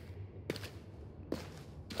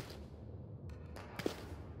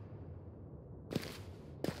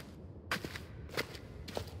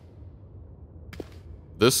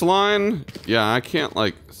 This line? Yeah, I can't,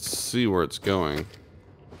 like, see where it's going.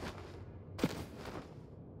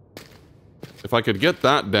 If I could get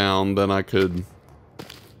that down, then I could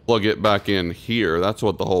plug it back in here. That's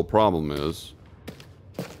what the whole problem is.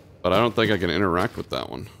 But I don't think I can interact with that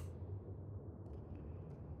one.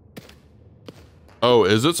 Oh,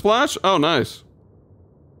 is it Splash? Oh, nice.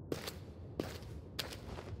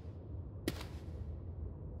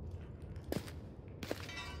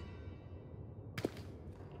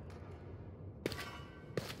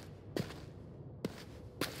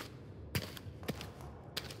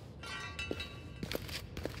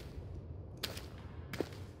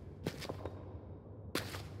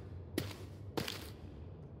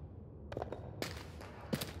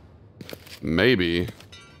 Maybe.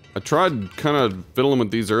 I tried kind of fiddling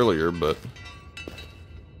with these earlier, but...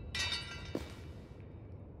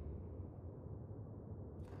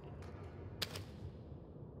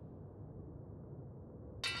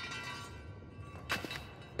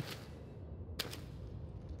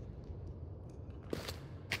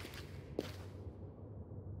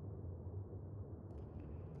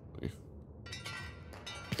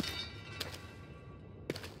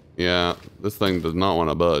 Yeah, this thing does not want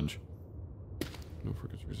to budge.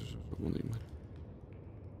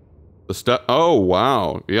 The step. Oh,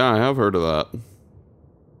 wow. Yeah, I have heard of that.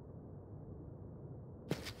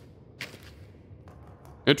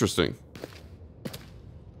 Interesting.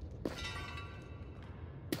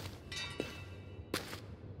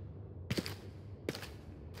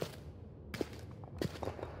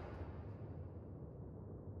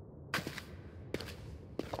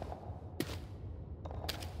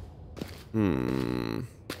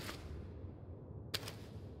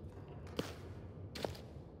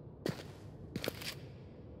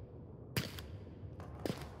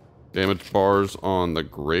 Damage bars on the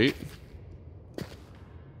grate.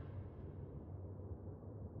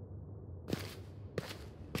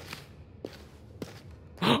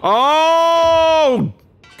 Oh!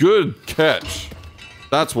 Good catch.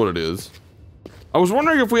 That's what it is. I was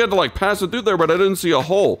wondering if we had to like pass it through there, but I didn't see a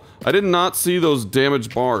hole. I did not see those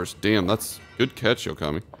damaged bars. Damn, that's good catch,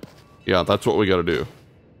 Yokami. Yeah, that's what we gotta do.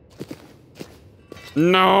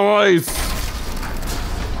 Nice!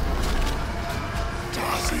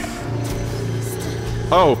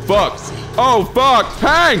 Oh, fuck. Oh, fuck.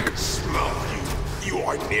 Hank! Smell you. You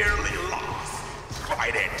are nearly lost.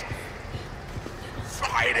 Fight it.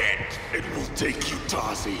 Fight it. It will take you,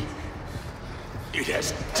 Tazi. It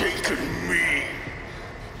has taken me.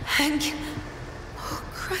 Hank. Oh,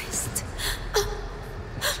 Christ.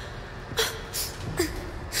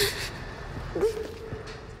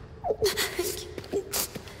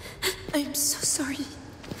 I'm so sorry.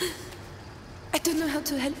 I don't know how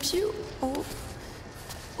to help you,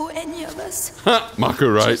 or any of us. Ha! Mako,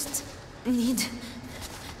 right? Just need...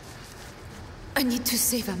 I need to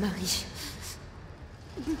save Amari.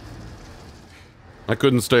 I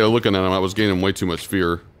couldn't stay looking at him. I was gaining way too much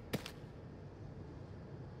fear.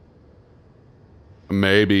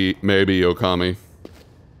 Maybe Okami.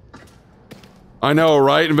 I know,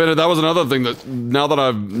 right? Invented. That was another thing that now that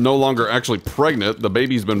I'm no longer actually pregnant, the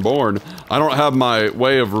baby's been born, I don't have my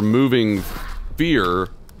way of removing fear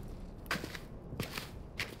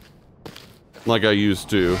like I used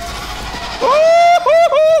to.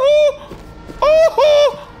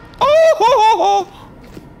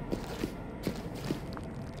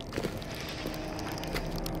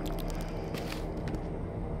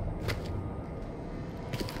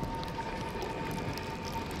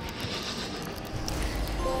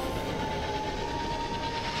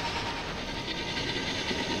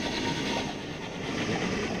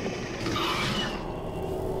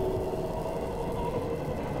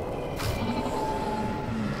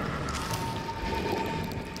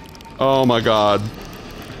 Oh my god.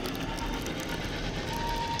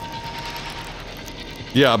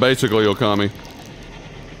 Yeah, basically, Okami.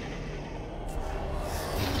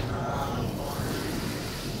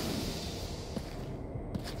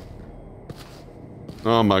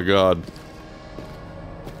 Oh my god.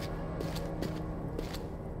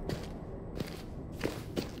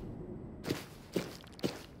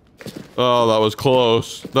 Oh, that was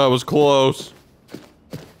close. That was close.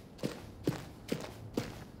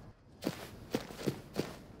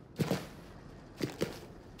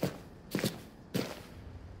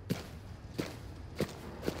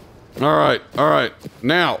 All right.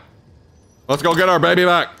 Now, let's go get our baby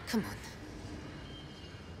back. Come on.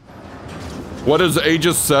 What is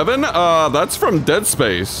Aegis 7? That's from Dead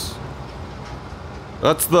Space.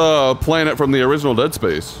 That's the planet from the original Dead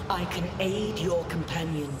Space. I can aid your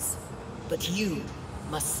companions, but you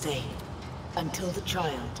must stay until the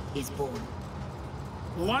child is born.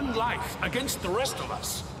 One life against the rest of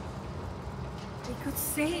us. We could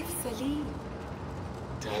save Salim.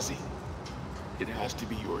 Tazzy, it has to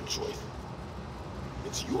be your choice.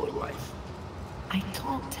 It's your life. I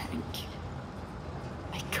can't, Hank.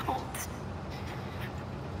 I can't.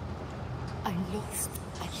 I lost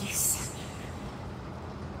Alice.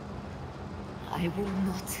 I will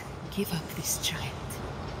not give up this child.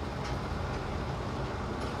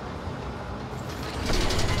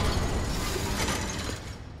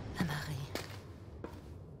 Amari.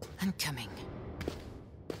 I'm coming.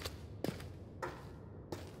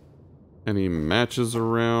 Any matches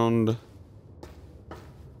around?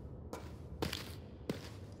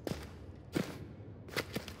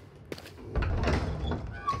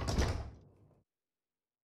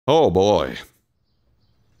 Oh boy.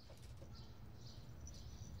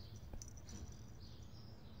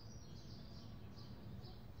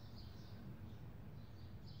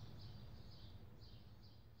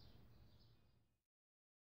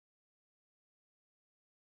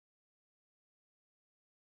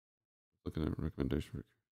 Looking at recommendation.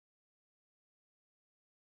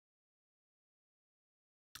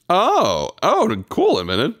 Oh, cool,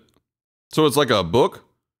 invented. So it's like a book?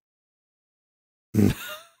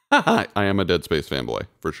 I am a Dead Space fanboy,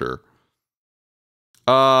 for sure.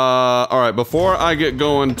 Alright, before I get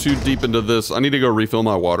going too deep into this, I need to go refill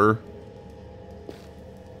my water.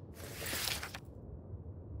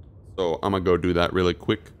 So I'm gonna go do that really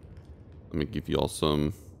quick. Let me give you all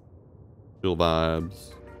some chill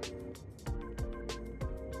vibes.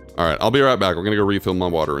 Alright, I'll be right back. We're gonna go refill my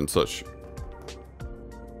water and such.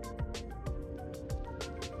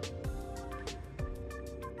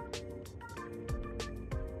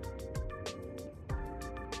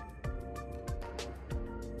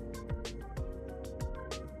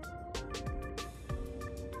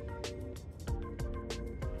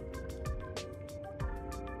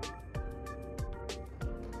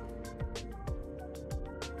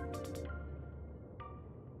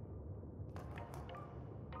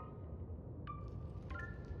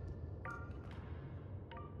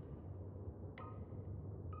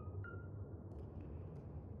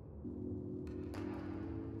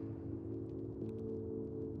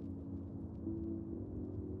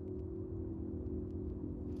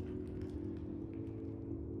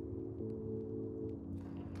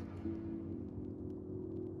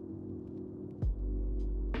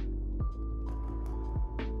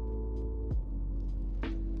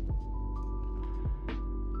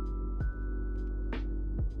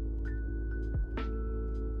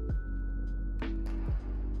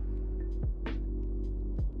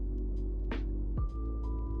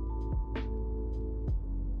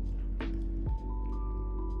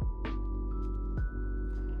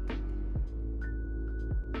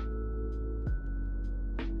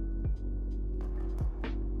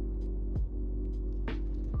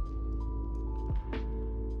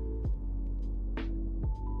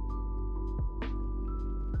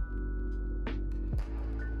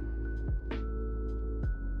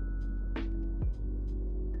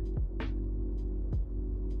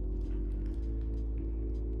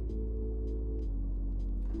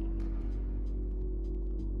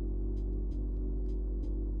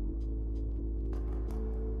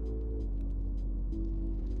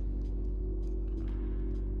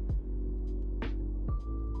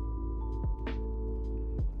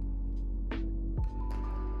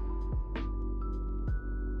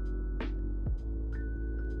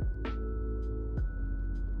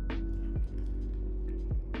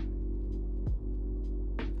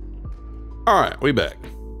 Alright, we back.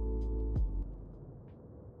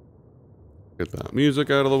 Get that music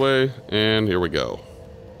out of the way, and here we go.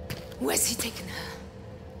 Where's he taken her?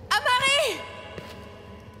 Amari!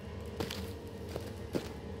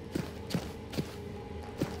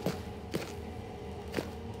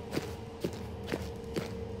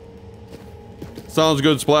 Sounds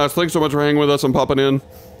good, Splash. Thanks so much for hanging with us and popping in.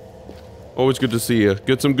 Always good to see you.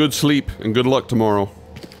 Get some good sleep, and good luck tomorrow.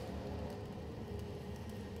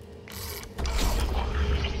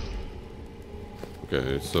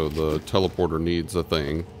 Okay, so the teleporter needs a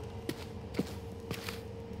thing.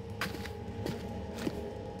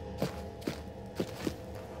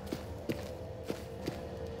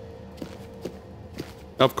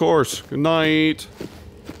 Of course. Good night.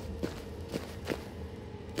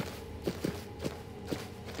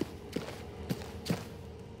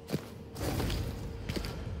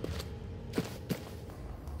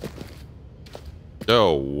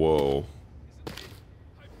 Oh, whoa.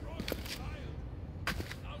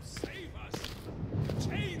 Now save us.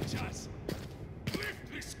 Change us.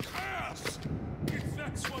 Lift this curse. If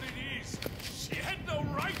that's what it is, she had no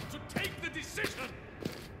right to take the decision.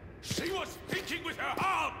 She was thinking with her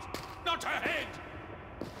heart, not her head.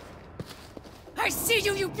 I see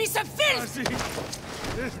you, you piece of filth!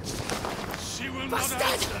 She will Bastard!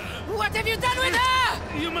 not answer. What have you done with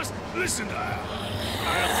her? You must listen to her.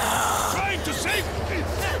 I am trying to save.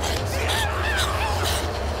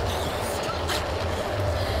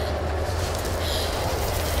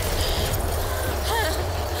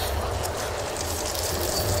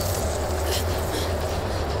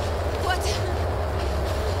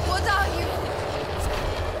 What are you?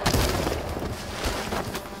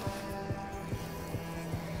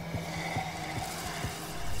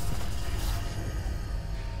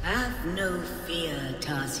 Have no fear,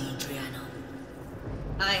 Tarsi Trianon.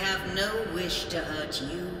 I have no wish to hurt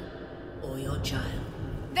you or your child.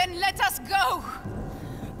 Then let us go!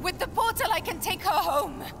 With the portal I can take her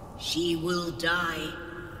home. She will die.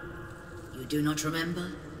 You do not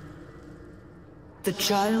remember? The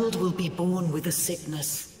child will be born with a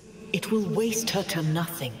sickness. It will waste her to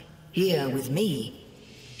nothing. Here with me,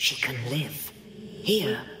 she can live.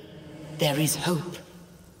 Here, there is hope.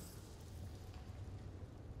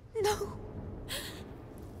 No.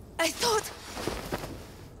 I thought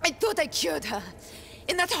I cured her.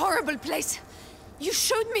 In that horrible place. You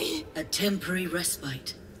showed me. A temporary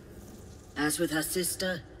respite. As with her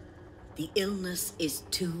sister, the illness is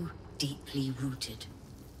too deeply rooted.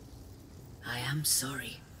 I am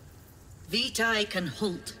sorry. Vitae can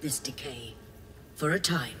halt this decay for a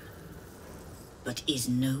time, but is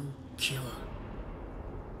no cure.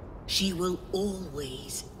 She will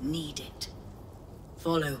always need it.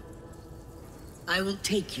 Follow. I will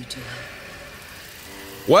take you to her.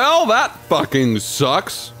 Well, that fucking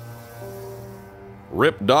sucks.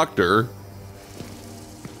 Rip Doctor.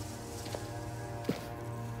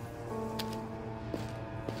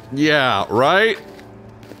 Yeah, right?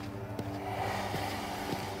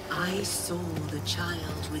 I saw the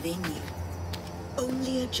child within you.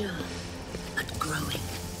 Only a germ, but growing.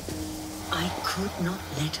 I could not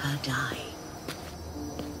let her die.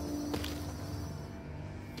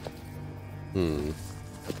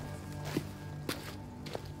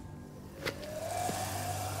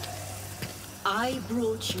 I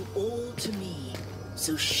brought you all to me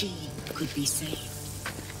so she could be saved.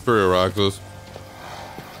 For your Roxas.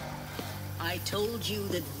 I told you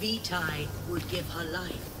that Vitae would give her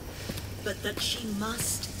life, but that she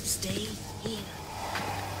must stay here.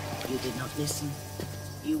 You did not listen.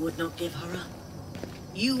 You would not give her up.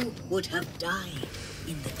 You would have died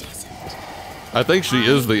in the desert. I think she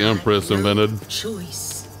is the Empress invented. No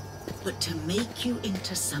choice, but to make you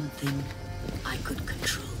into something I could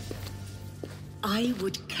control. I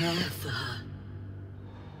would care for her.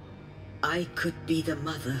 I could be the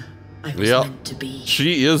mother I was meant to be.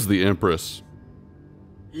 She is the Empress.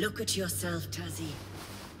 Look at yourself, Tazzy.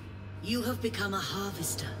 You have become a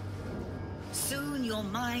harvester. Soon your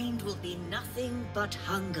mind will be nothing but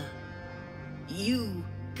hunger. You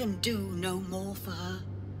can do no more for her,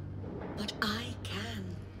 but I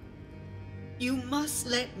can. You must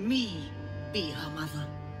let me be her mother.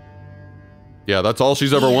 Yeah, that's all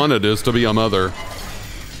she's ever wanted, is to be a mother.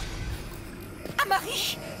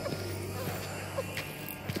 Amari!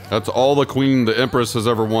 That's all the Queen, the Empress, has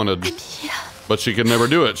ever wanted. I'm here. But she could never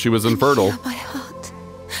do it. She was infertile. Here, my heart.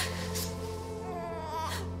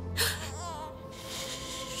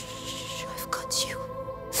 Shh, I've got you.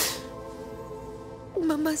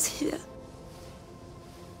 Mama's here.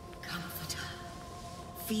 Comfort her.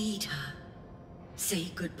 Feed her.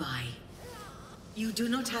 Say goodbye. You do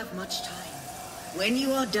not have much time. When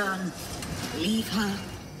you are done, Leave her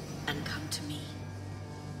and come to me.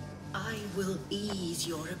 I will ease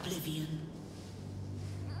your oblivion.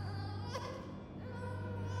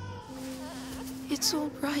 It's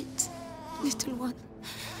all right, little one.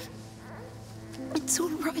 It's all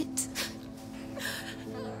right.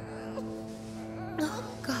 Oh,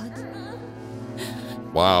 God.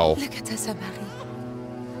 Wow. Look at us, Amari.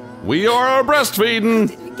 We are breastfeeding.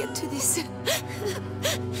 How did we get to this?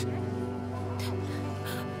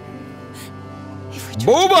 If we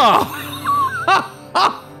Booba!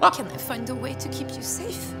 Can I find a way to keep you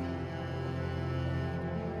safe?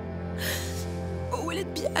 Or will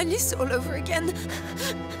it be Alice all over again?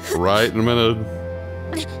 Right in a minute.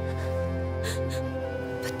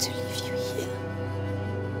 But to leave you here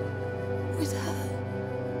with her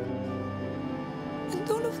and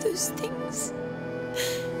all of those things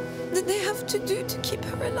that they have to do to keep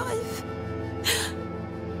her alive.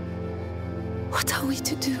 What are we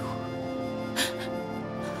to do?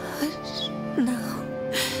 Hush now.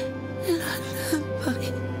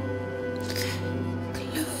 Lullaby.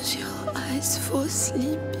 Close your eyes, for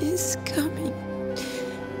sleep is coming.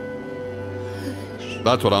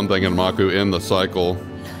 That's what I'm thinking, Maku, in the cycle.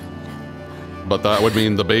 But that would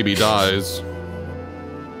mean the baby dies.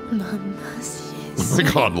 Oh my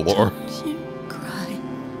God, Lord.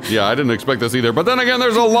 Yeah, I didn't expect this either. But then again,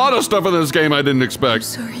 there's a lot of stuff in this game I didn't expect. I'm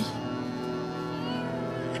sorry.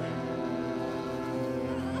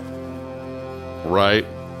 Right.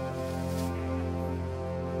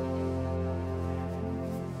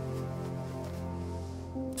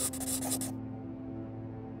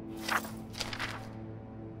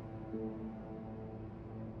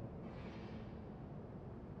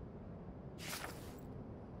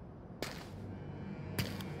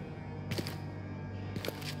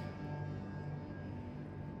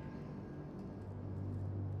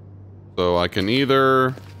 So I can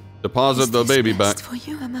either deposit the baby back. For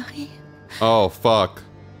you, Amari, Oh, fuck.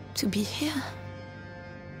 to be here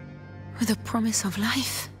with a promise of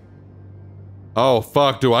life. Oh,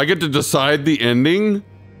 fuck. Do I get to decide the ending?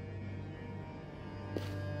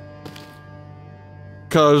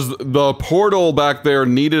 Because the portal back there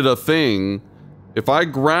needed a thing. If I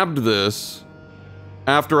grabbed this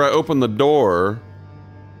after I opened the door,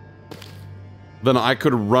 then I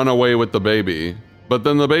could run away with the baby. But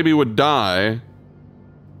then the baby would die,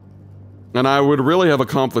 and I would really have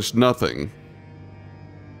accomplished nothing.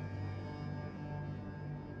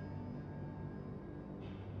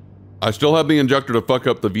 I still have the injector to fuck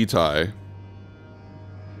up the Vitae.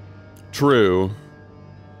 True.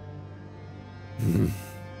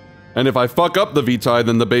 And if I fuck up the Vitae,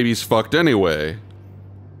 then the baby's fucked anyway.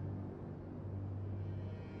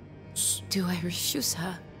 Do I refuse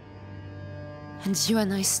her? And you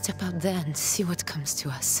and I step out there and see what comes to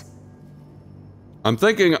us. I'm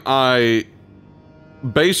thinking I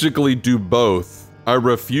basically do both. I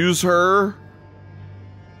refuse her,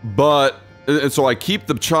 but... And so I keep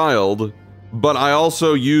the child, but I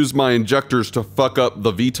also use my injectors to fuck up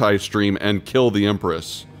the Vitae stream and kill the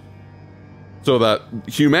Empress. So that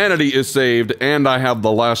humanity is saved, and I have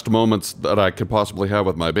the last moments that I could possibly have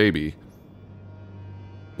with my baby.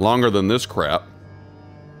 Longer than this crap.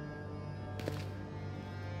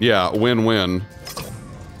 Yeah, win-win.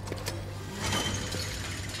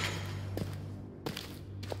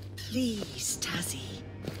 Please, Tazzy.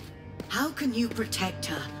 How can you protect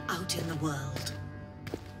her out in the world?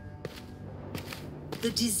 The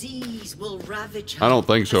disease will ravage her. I don't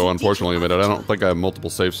think so, as it unfortunately, did but I don't Archer. think I have multiple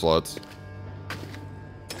save slots.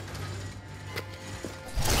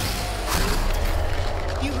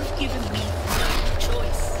 You have given me no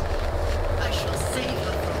choice. I shall save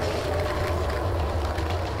her from you.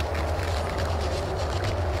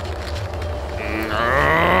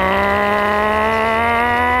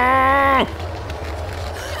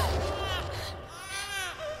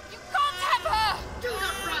 You can't have her! Do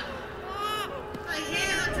not run! I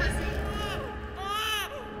hear her, Tazzy.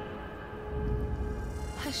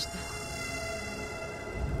 Hush now.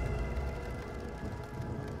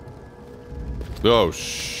 Oh,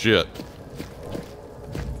 shit.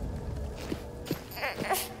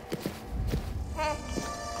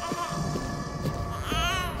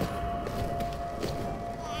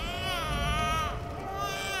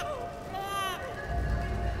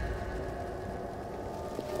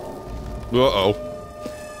 Uh-oh.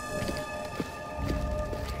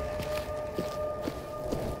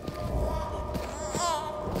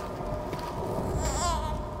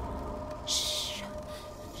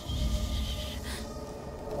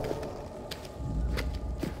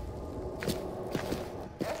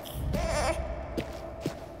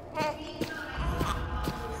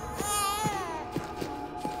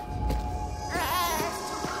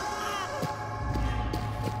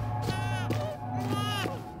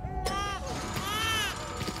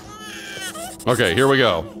 Okay, here we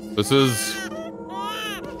go. This is...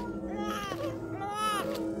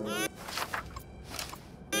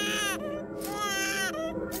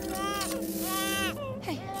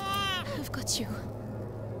 Hey, I've got you.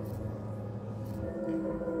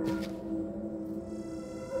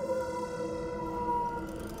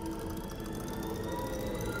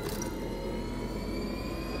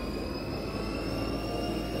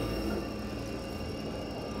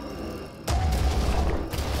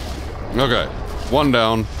 Okay, one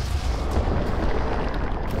down.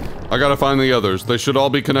 I gotta find the others. They should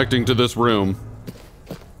all be connecting to this room.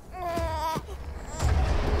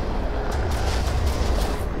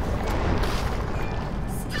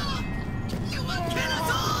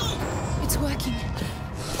 It's working.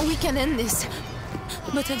 We can end this.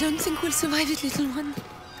 But I don't think we'll survive it, little one.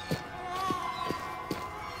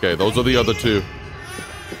 Okay, those are the other two.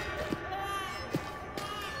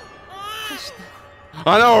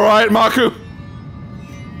 I know, right, Maku?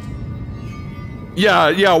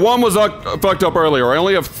 Yeah, one was fucked up earlier. I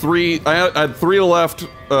only have 3. I had 3 left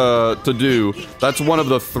to do. That's one of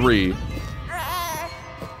the 3.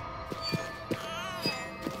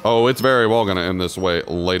 Oh, it's very well gonna end this way,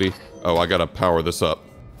 lady. Oh, I gotta power this up.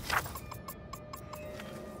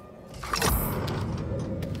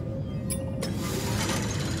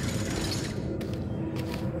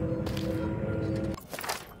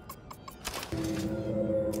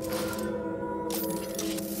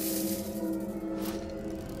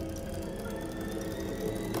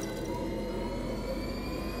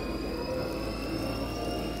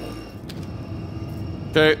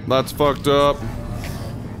 Okay, that's fucked up.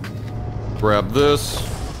 Grab this.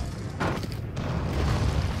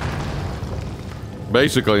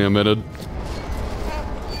 Basically emitted.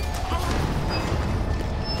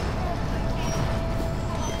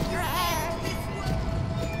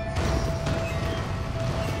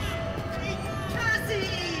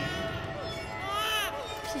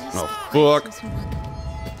 Oh, fuck.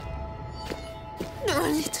 No,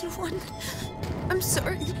 little one. I'm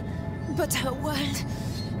sorry. But our world,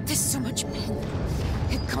 there's so much pain.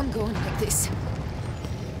 It can't go on like this.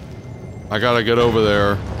 I gotta get over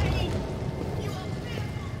there.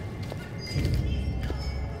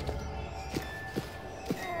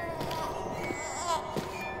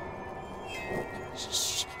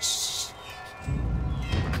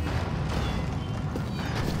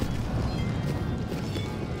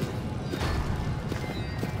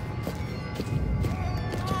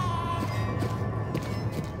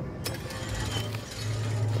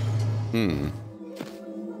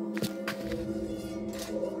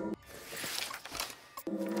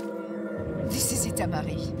 This is it,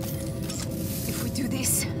 Amari. If we do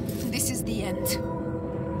this, this is the end.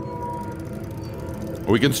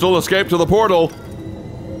 We can still escape to the portal.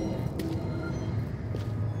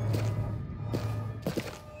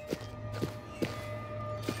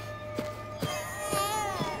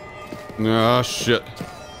 Ah, shit.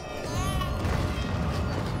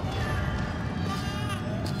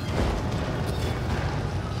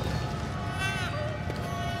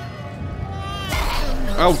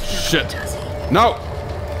 Oh, shit. No!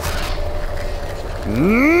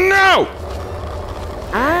 No!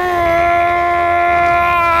 Ah!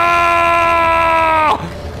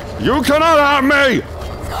 You cannot have me!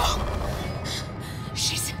 No!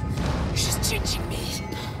 She's changing me.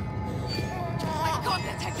 I can't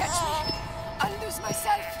let her catch me. I'll lose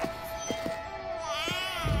myself.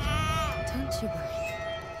 Don't you worry.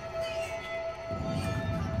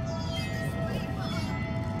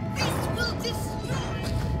 This will destroy.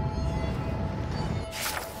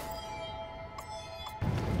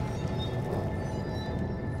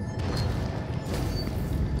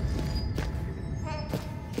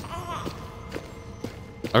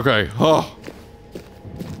 Okay, oh.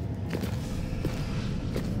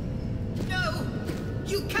 No!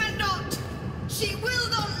 You cannot! She will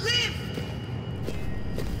not live!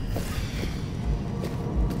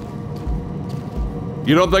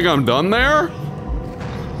 You don't think I'm done there?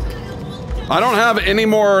 I don't have any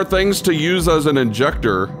more things to use as an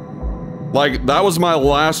injector. Like, that was my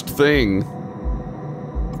last thing.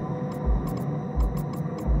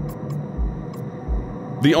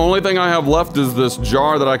 The only thing I have left is this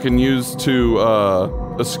jar that I can use to,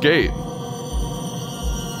 escape.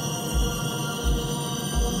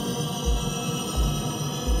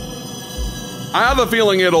 I have a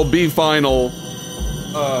feeling it'll be final,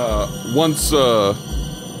 once,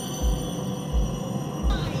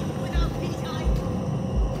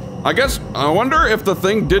 I guess, I wonder if the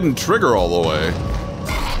thing didn't trigger all the way.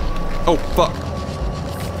 Oh, fuck.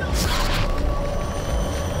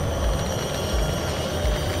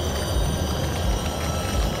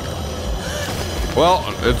 Well,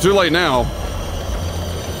 it's too late now.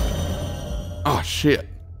 Oh, shit.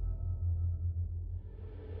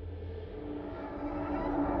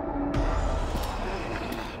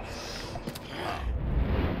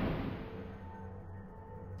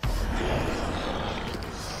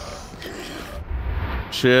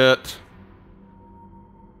 Shit.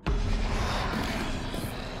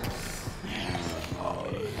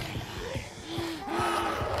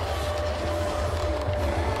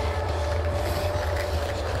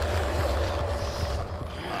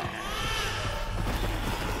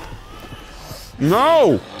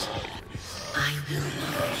 No! I will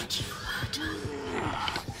not let you hurt her.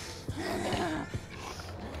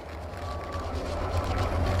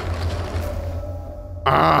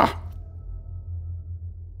 Ah!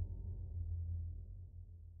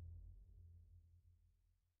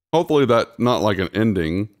 Hopefully that's not like an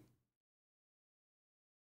ending.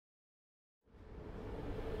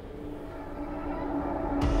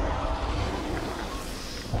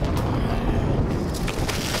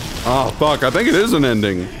 Oh, fuck. I think it is an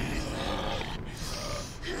ending.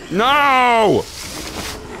 No!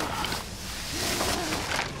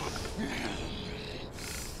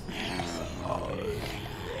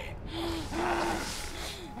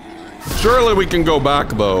 Surely we can go back,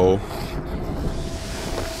 though.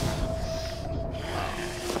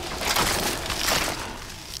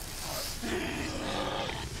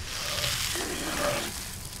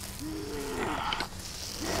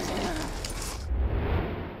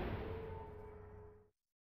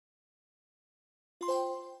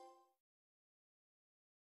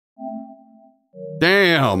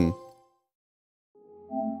 Damn.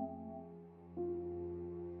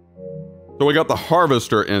 So we got the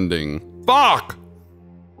harvester ending. Fuck!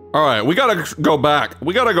 Alright, we gotta go back.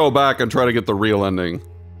 We gotta go back and try to get the real ending.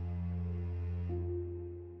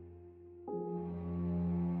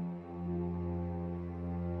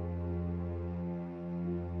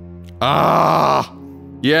 Ah!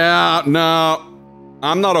 Yeah, no.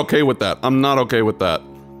 I'm not okay with that. I'm not okay with that.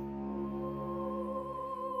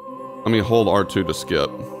 Let me hold R2 to skip.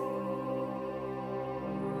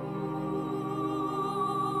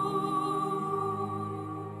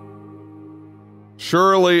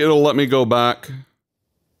 Surely it'll let me go back.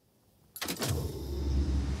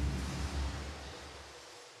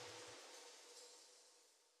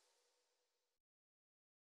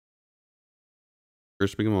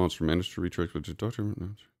 First speaking monster managed to retract with the doctor.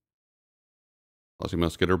 Lassie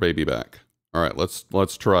must get her baby back. Alright,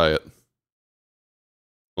 let's try it.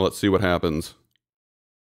 Let's see what happens.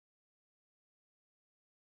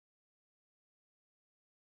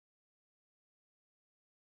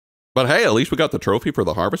 But hey, at least we got the trophy for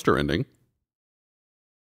the harvester ending.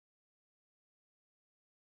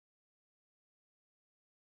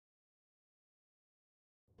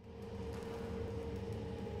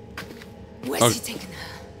 Where's he taking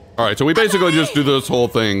her? Alright, so we basically just do this whole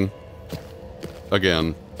thing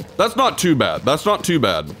again. That's not too bad. That's not too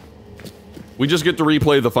bad. We just get to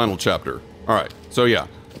replay the final chapter. Alright, so yeah.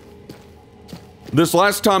 This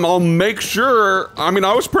last time I'll make sure, I mean,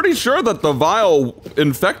 I was pretty sure that the vial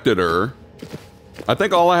infected her. I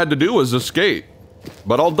think all I had to do was escape.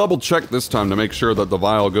 But I'll double check this time to make sure that the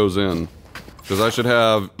vial goes in. Because I should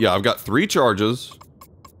have, yeah, I've got 3 charges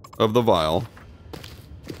of the vial.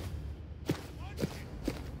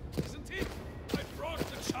 Isn't it? I brought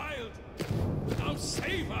the child. Now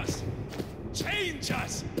save us. Change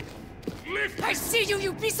us. Lift I see you,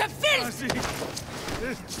 you piece of filth!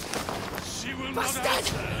 She will not Bastard!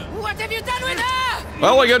 answer. What have you done with her?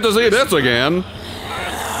 Well, I get to see this again.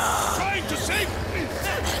 Trying to save me.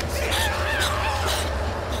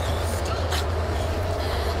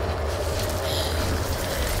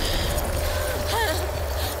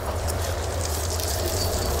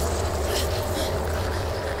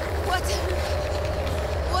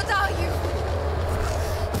 What are you?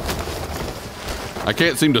 I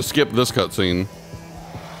can't seem to skip this cutscene.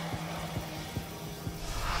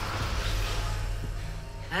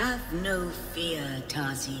 Have no fear,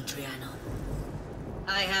 Tazi Triano.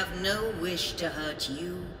 I have no wish to hurt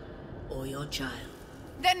you or your child.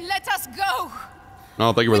 Then let us go!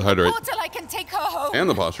 Oh, thank you for the hydrate. Portal, I can take her home. And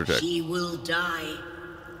the posture check. She will die.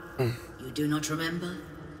 You do not remember?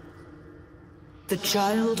 The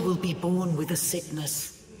child will be born with a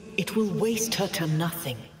sickness. It will waste her to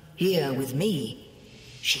nothing. Here with me,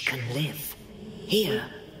 she can live. Here,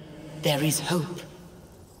 there is hope.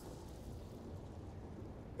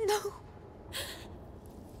 No.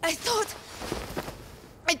 I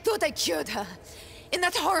thought I cured her. In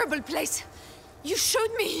that horrible place. You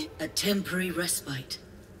showed me. A temporary respite.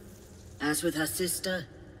 As with her sister,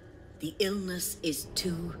 The illness is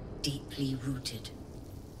too deeply rooted.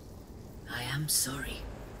 I am sorry.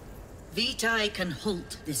 Vitae can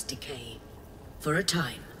halt this decay for a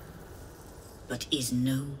time, but is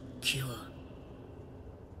no cure.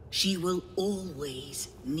 She will always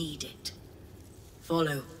need it.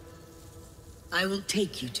 Follow. I will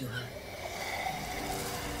take you to her.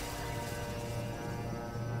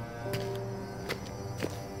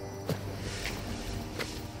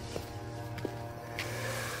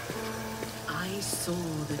 I saw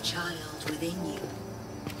the child within you.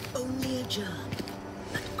 Only a germ,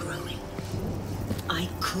 but growing. I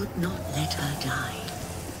could not let her die.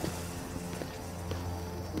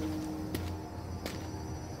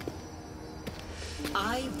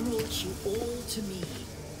 I brought you all to me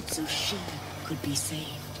so she could be saved.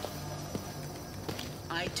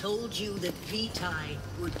 I told you that Vitae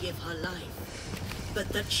would give her life, but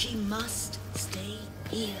that she must stay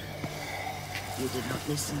here. You did not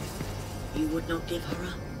listen. You would not give her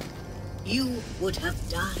up. You would have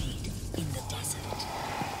died in the desert.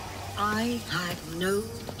 I had no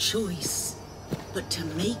choice but to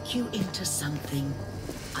make you into something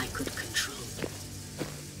I could control.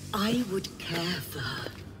 I would care for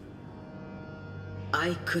her.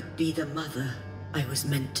 I could be the mother I was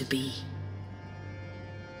meant to be.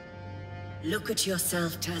 Look at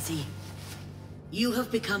yourself, Tazzy. You have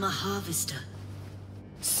become a harvester.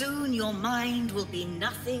 Soon your mind will be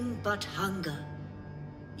nothing but hunger.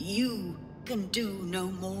 You can do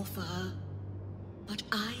no more for her, but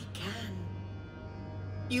I can.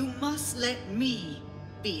 You must let me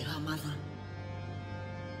be her mother.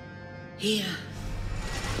 Here.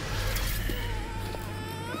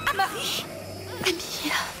 Marie, I'm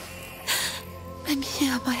here. I'm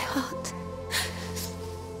here, my heart.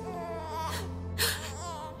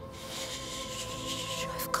 Shh,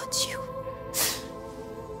 I've got you.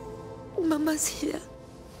 Mama's here.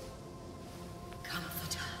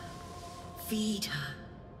 Comfort her. Feed her.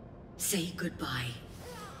 Say goodbye.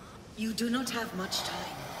 You do not have much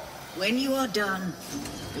time. When you are done,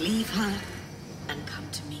 leave her and come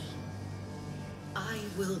to me. I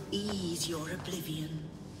will ease your oblivion.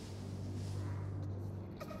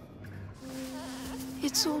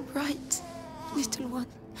 It's all right, little one.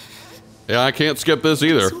 Yeah, I can't skip this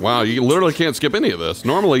either. Wow, you literally can't skip any of this.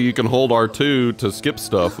 Normally you can hold R2 to skip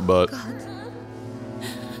stuff, but... God.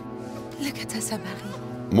 Look at us,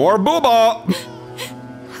 Marie. More booba!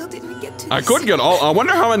 How did we get to I this? could get all... I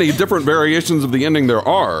wonder how many different variations of the ending there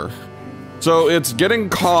are. So it's getting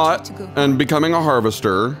caught and becoming a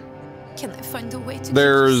harvester. Can I find a way to...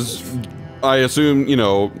 There's, I assume, you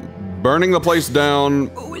know, burning the place down,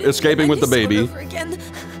 escaping with the baby.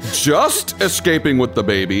 Just escaping with the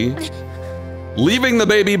baby. Leaving the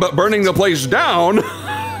baby but burning the place down.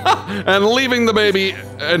 And leaving the baby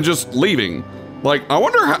and just leaving. Like, I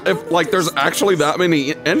wonder how, if, like, there's actually that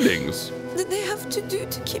many endings. What did they have to do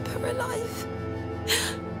to keep her alive?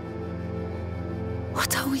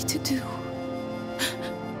 What are we to do?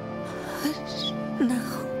 Hush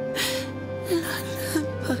now.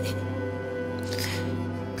 Lullaby.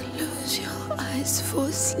 Close your eyes,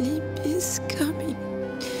 for sleep is coming.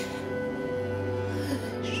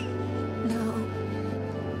 Hush now.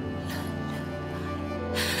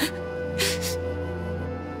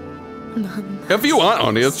 Mama. If you want,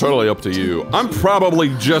 Oni, it's totally up to you. I'm probably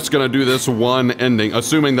just gonna do this one ending,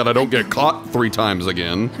 assuming that I don't get caught 3 times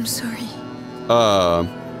again. I'm sorry. I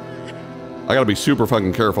gotta be super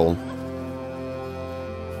fucking careful.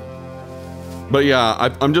 But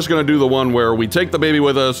yeah, I'm just gonna do the one where we take the baby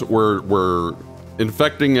with us, we're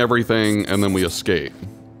infecting everything, and then we escape.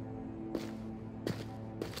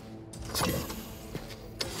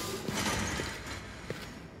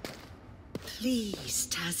 Please,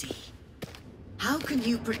 Tazzy. How can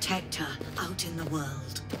you protect her out in the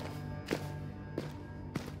world?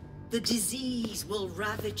 The disease will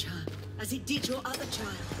ravage her as it did your other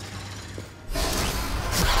child.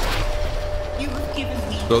 You have given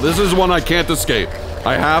me... So this is one I can't escape.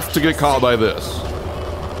 I have to get caught by this.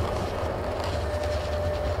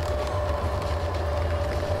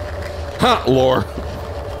 Ha, lore.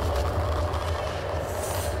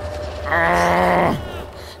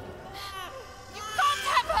 You can't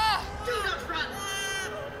have her! Do not run!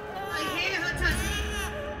 I hear her, Tazzy.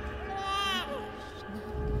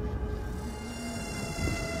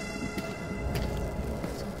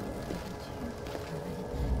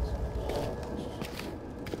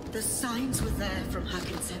 The signs were there from her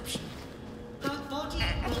conception. Her body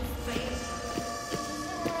will fail.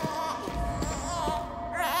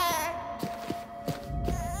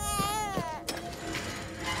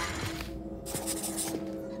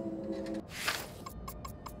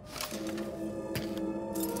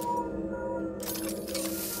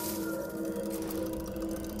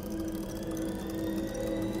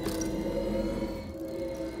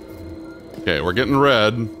 Okay, we're getting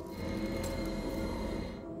red.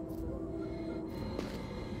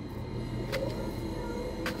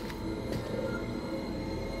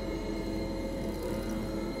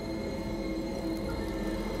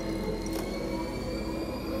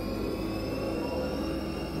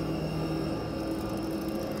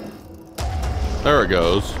 There it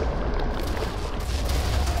goes.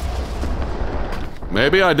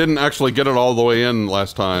 Maybe I didn't actually get it all the way in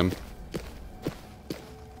last time.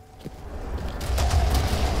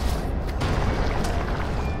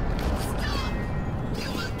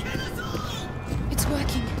 It's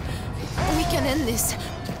working. We can end this.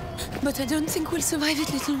 But I don't think we'll survive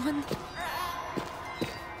it, little one.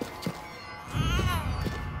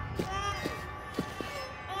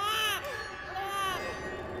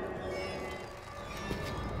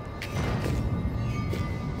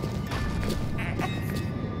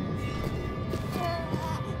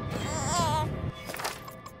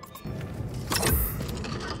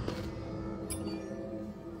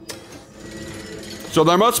 So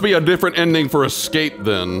there must be a different ending for escape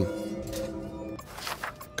then.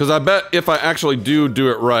 Because I bet if I actually do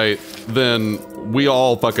it right, then we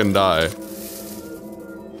all fucking die.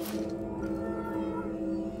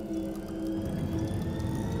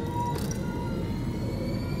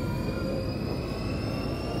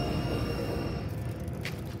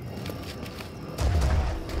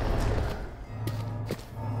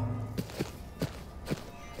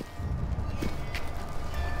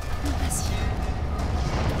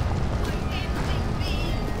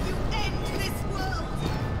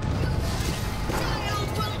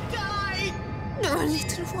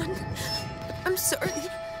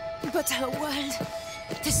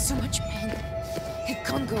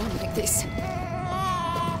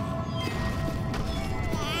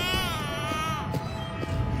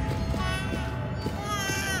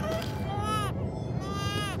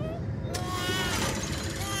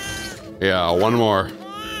 Yeah, one more.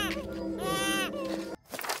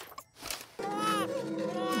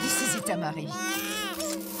 This is it, Amari.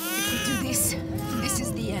 If we do this, this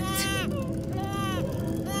is the end.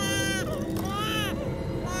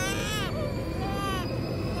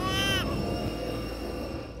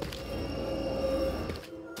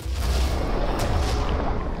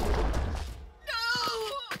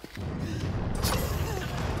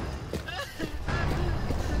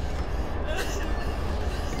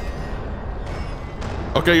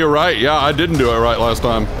 Okay, you're right. Yeah, I didn't do it right last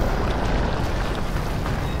time.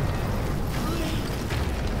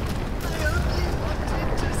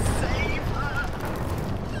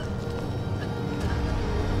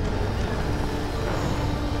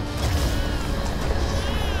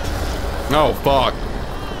 Oh, fuck.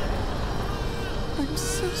 I'm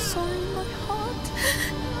so sorry, my heart.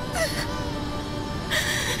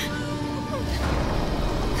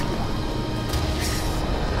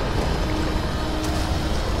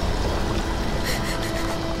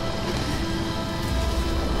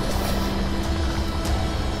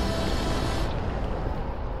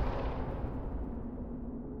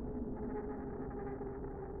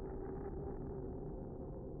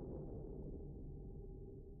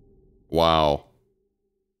 Wow.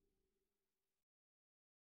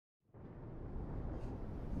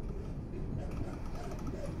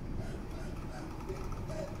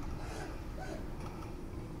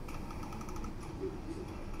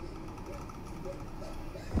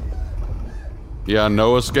 Yeah,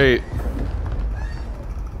 no escape.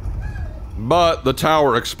 But the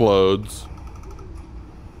tower explodes.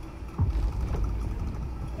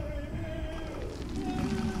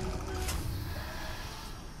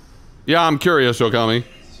 Yeah, I'm curious, Okami.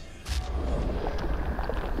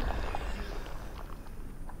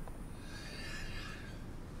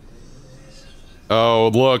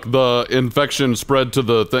 Oh, look, the infection spread to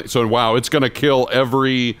the thing. So wow, it's gonna kill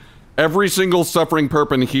every single suffering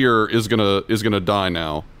perp here is gonna die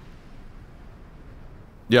now.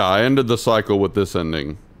 Yeah, I ended the cycle with this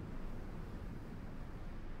ending.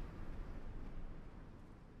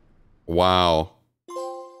 Wow.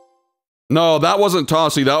 No, that wasn't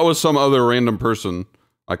Tossie. That was some other random person.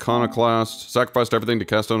 Iconoclast. Sacrificed everything to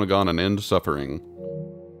cast Onagon and end suffering.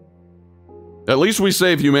 At least we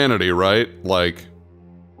save humanity, right? Like...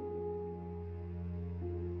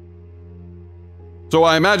 So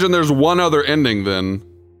I imagine there's one other ending then.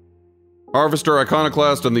 Harvester,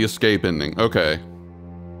 Iconoclast, and the escape ending. Okay.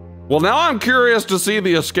 Well, now I'm curious to see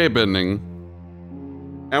the escape ending.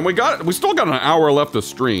 And we still got an hour left to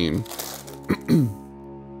stream.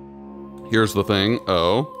 Here's the thing.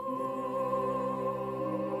 Oh.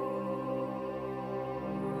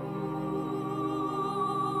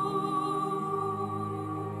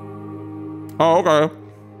 Oh, okay.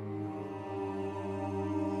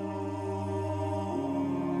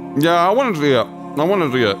 Yeah, I wanted to get. I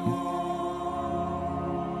wanted to get.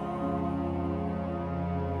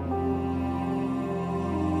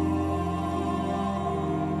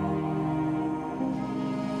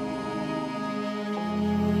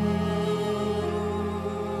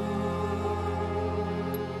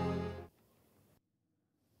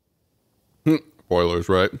 Spoilers,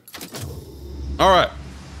 right? All right.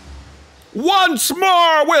 Once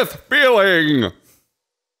more with feeling.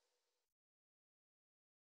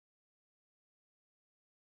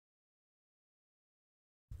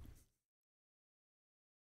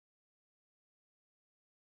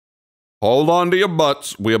 Hold on to your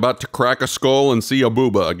butts. We about to crack a skull and see a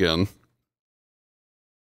booba again.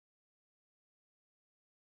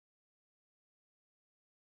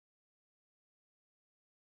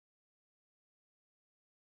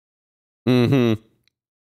 Mm-hmm.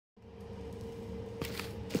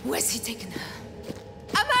 Where's he taken her?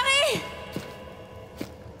 Amari!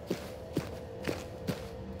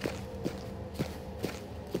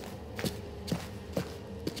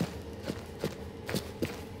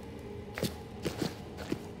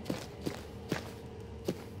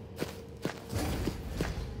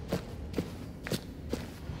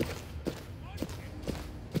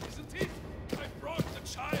 Isn't it? I brought the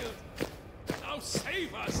child. Now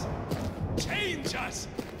save us. Change us.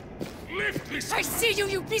 Lift this. I see you,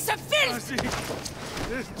 you piece of filth!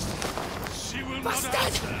 She will Bastard! not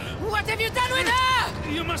answer. What have you done with her?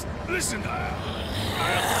 You must listen. I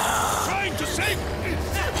am trying to save.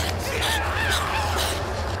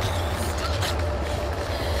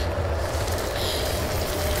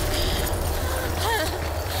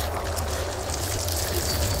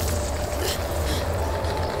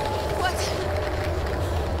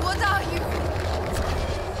 What are you?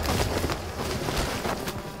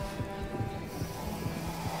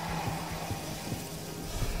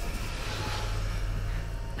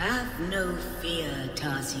 Have no fear,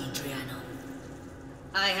 Tazi Driano.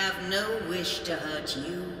 I have no wish to hurt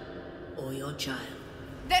you or your child.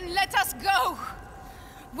 Then let us go!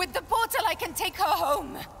 With the portal I can take her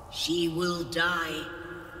home! She will die.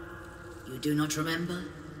 You do not remember?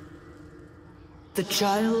 The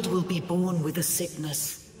child will be born with a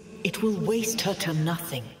sickness. It will waste her to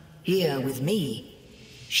nothing. Here with me,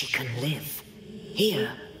 she can live.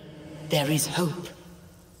 Here, there is hope.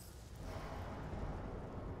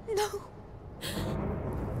 No.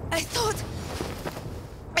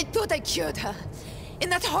 I thought I cured her. In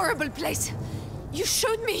that horrible place. You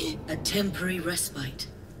showed me. A temporary respite.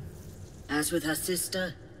 As with her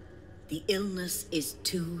sister, the illness is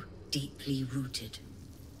too deeply rooted.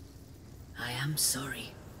 I am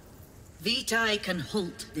sorry. Vitae can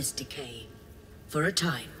halt this decay for a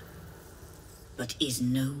time, but is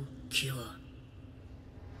no cure.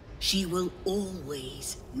 She will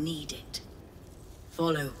always need it.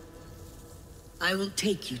 Follow. I will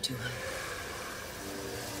take you to her.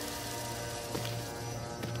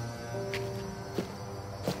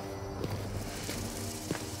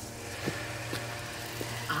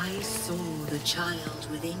 I saw the child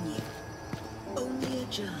within you. Only a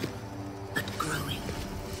germ, but growing.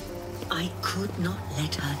 I could not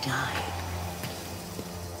let her die.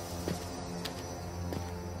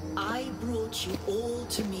 I brought you all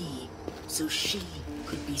to me so she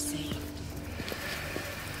could be saved.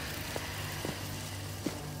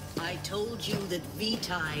 I told you that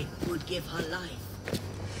Vitae would give her life,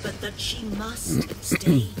 but that she must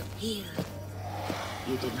stay here.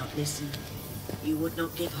 You did not listen. You would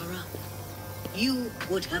not give her up. You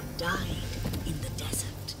would have died in the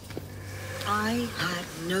desert. I had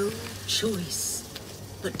no choice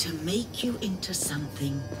but to make you into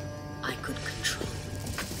something I could control.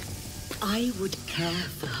 I would care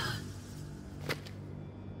for her.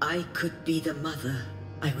 I could be the mother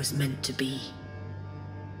I was meant to be.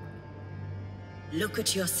 Look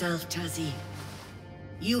at yourself, Tazi.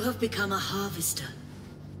 You have become a harvester.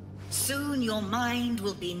 Soon your mind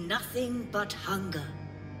will be nothing but hunger.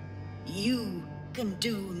 You can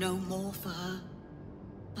do no more for her,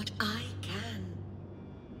 but I can.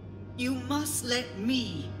 You must let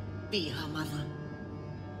me be her mother.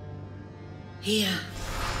 Here.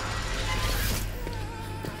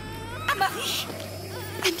 Amari!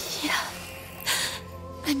 I'm here.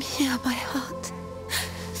 I'm here, my heart.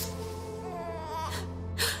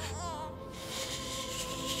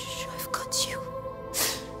 I've got you.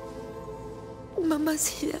 Mama's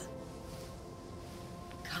here.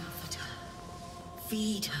 Comfort her.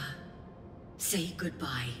 Feed her. Say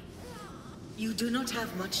goodbye. You do not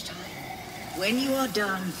have much time. When you are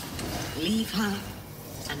done, leave her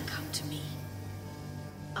and come to me.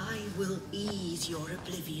 I will ease your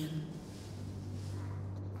oblivion.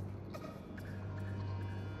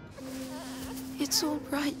 It's all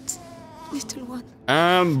right, little one.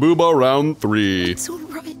 And Booba round 3. It's all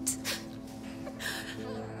right.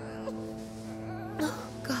 Oh,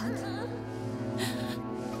 God.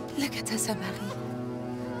 Look at us, Amari.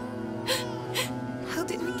 How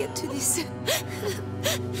did we get to this?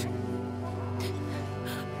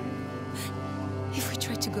 If we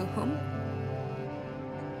try to go home,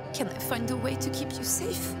 can I find a way to keep you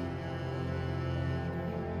safe?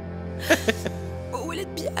 Or will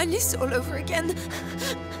it be Alice all over again?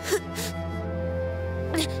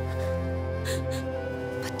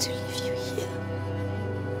 But to leave you here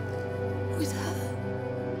with her.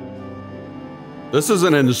 This is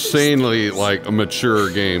an insanely, like, a mature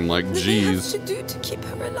game. Like, What do we have jeez. to do to keep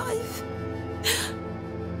her alive?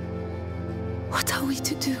 What are we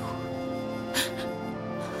to do?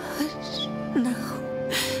 Hush now.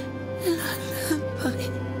 Lullaby.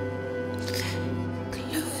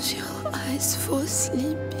 Close your eyes, for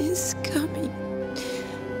sleep is coming.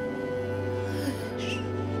 Hush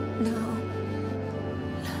now.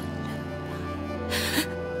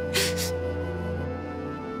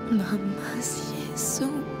 Lullaby. Mama, so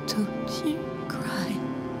don't you cry.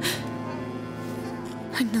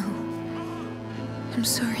 I know. I'm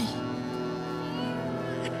sorry.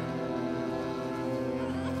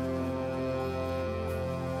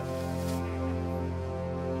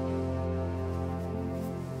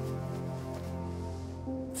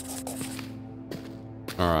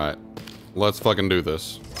 Alright. Let's fucking do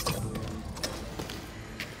this.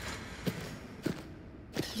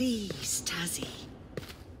 Please, Tazzy.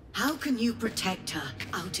 How can you protect her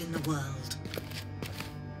out in the world?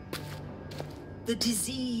 The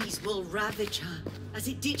disease will ravage her as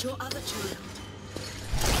it did your other child.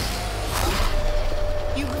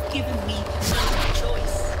 You have given me no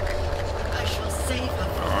choice. I shall save her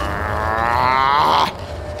from you.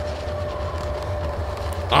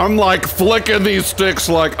 I'm like flicking these sticks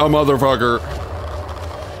like a motherfucker.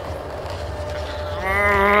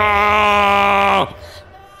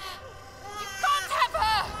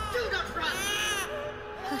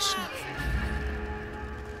 Hush now.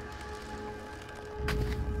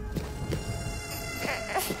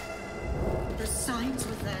 The signs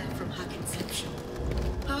were there from her conception.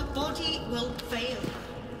 Her body will fail her.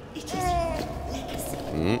 It is your legacy.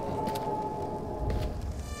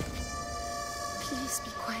 Please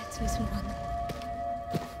be quiet, little one.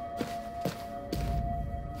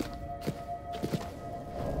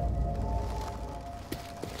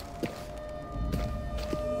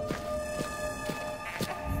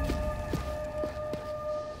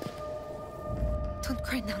 Don't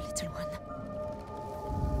cry now, little one.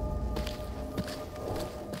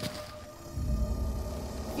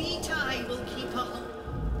 Vitae will keep her home.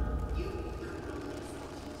 You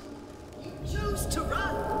chose to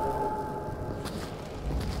run.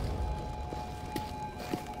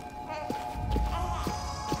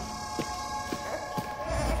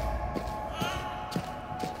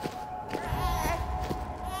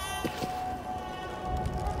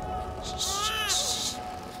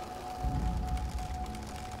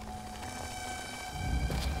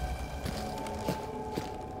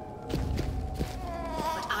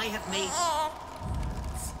 But I have made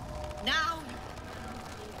now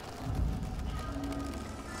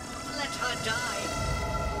let her die.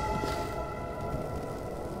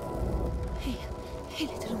 Hey,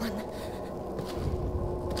 little one.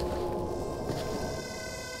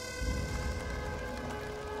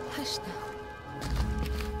 Hush now.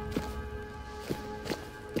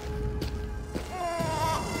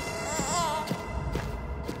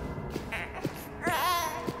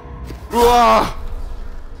 Ah!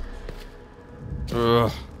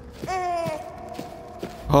 Ugh.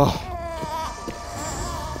 Oh.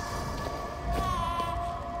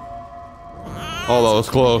 Oh, that was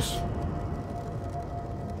close.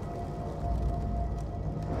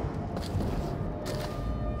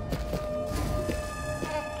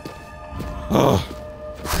 Ugh.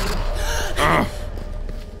 Ugh.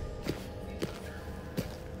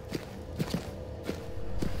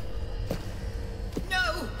 No,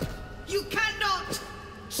 you cannot.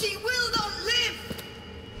 She will not live.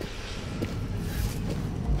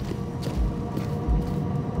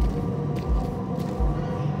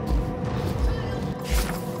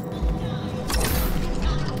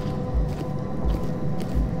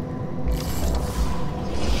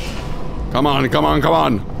 Come on, come on, come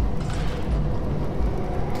on.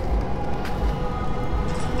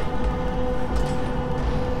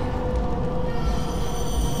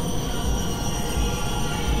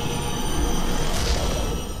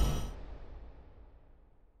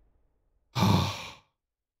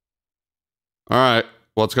 All right,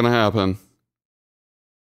 what's gonna happen?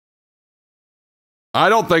 I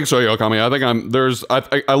don't think so, Yokami. I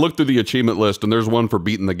think I looked through the achievement list and there's one for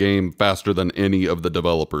beating the game faster than any of the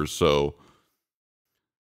developers, so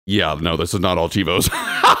yeah, no, this is not all Chivos.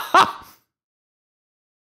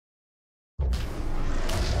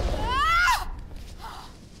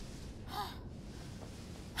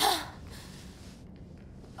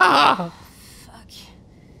 Fuck.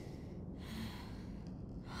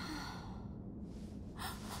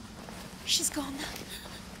 She's gone.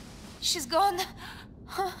 She's gone.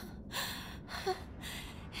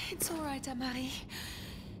 It's all right, Amari.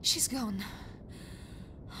 She's gone.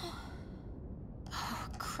 Oh,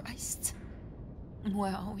 Christ.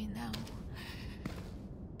 Where are we now?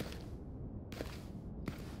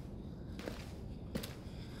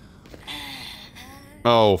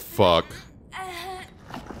 Oh, fuck.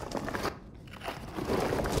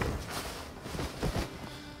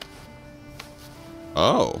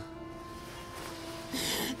 Oh.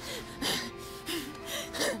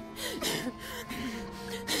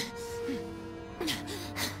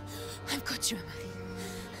 I've got you, Amari.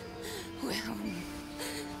 We're home.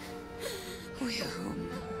 We're home.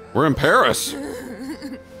 We're in Paris. You're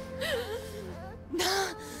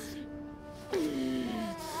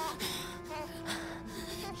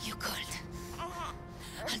cold.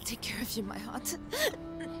 I'll take care of you, my heart.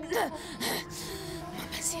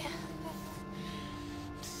 Mama's here.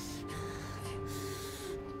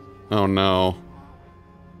 Oh no.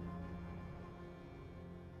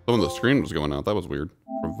 Some of the screen was going out. That was weird.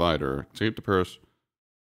 Provider. Escape to Paris.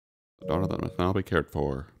 The daughter that must now be cared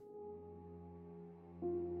for.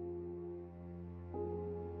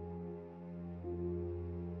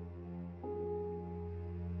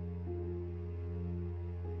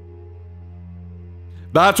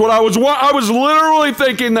 That's what I was literally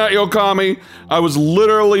thinking that, Yokami. I was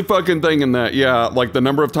literally fucking thinking that. Yeah, like the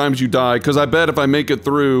number of times you die. Because I bet if I make it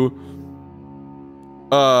through...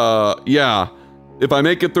 yeah. If I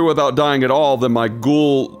make it through without dying at all, then my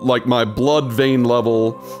ghoul, like my blood vein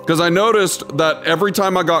level... Because I noticed that every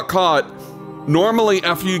time I got caught, normally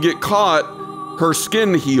after you get caught, her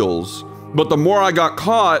skin heals. But the more I got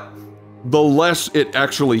caught, the less it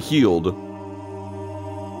actually healed.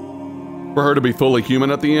 For her to be fully human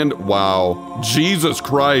at the end? Wow. Jesus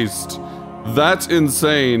Christ. That's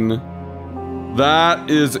insane. That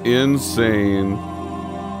is insane.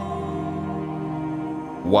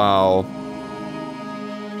 Wow.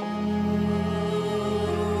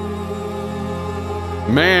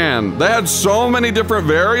 Man, they had so many different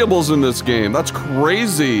variables in this game. That's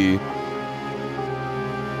crazy.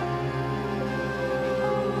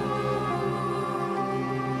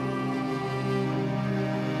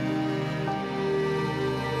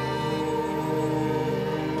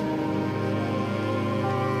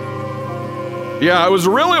 Yeah, it was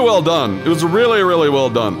really well done. It was really, really well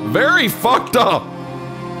done. Very fucked up.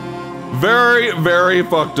 Very, very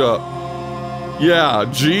fucked up. Yeah,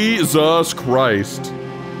 Jesus Christ.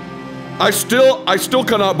 I still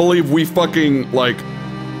cannot believe we fucking, like,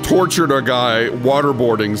 tortured a guy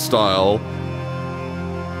waterboarding style.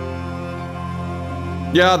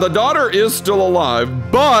 Yeah, the daughter is still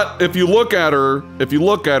alive, but if you look at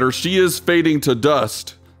her, she is fading to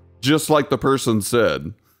dust, just like the person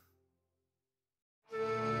said.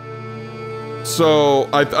 So,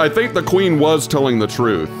 I think the queen was telling the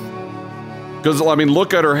truth. Because, I mean,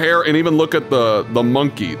 look at her hair and even look at the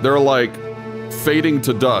monkey. They're, like, fading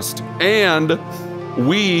to dust. And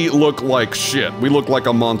we look like shit. We look like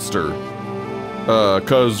a monster.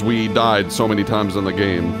 Because we died so many times in the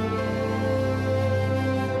game.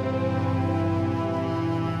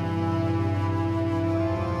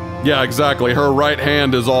 Yeah, exactly. Her right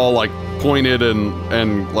hand is all, like, pointed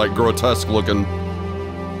and like, grotesque looking.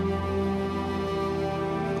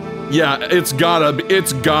 Yeah, it's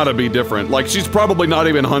gotta be different. Like, she's probably not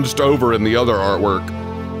even hunched over in the other artwork.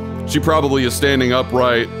 She probably is standing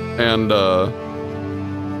upright and,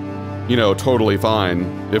 you know, totally fine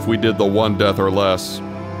if we did the one death or less.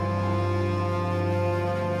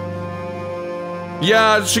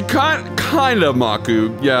 Yeah, she kind of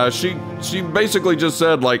Maku. Yeah, she basically just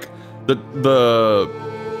said, like, the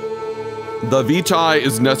Vitae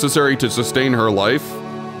is necessary to sustain her life.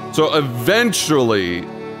 So eventually,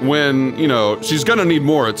 when, you know, she's gonna need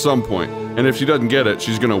more at some point, and if she doesn't get it,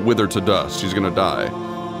 she's gonna wither to dust. She's gonna die.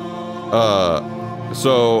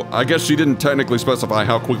 So I guess she didn't technically specify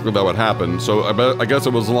how quickly that would happen. So I guess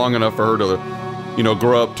it was long enough for her to, you know,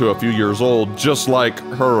 grow up to a few years old, just like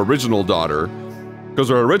her original daughter. Because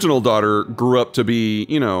her original daughter grew up to be,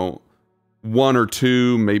 you know, 1 or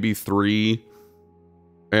 2, maybe 3.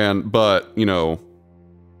 But, you know,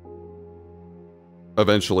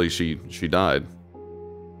 eventually she died.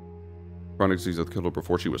 chronic disease that killed her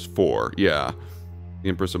before she was 4. Yeah. The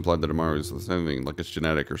Empress implied that Amari was the same thing, like it's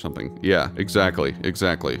genetic or something. Yeah, exactly,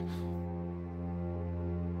 exactly.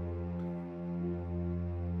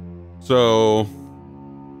 So,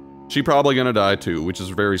 she probably gonna die too, which is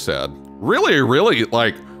very sad. Really,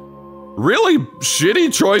 like, really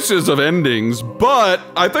shitty choices of endings, but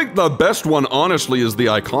I think the best one, honestly, is the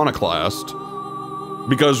Iconoclast.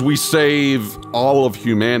 Because we save all of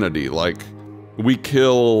humanity, like, we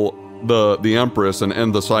kill the Empress and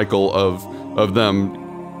end the cycle of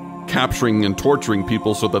them capturing and torturing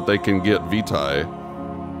people so that they can get Vitae.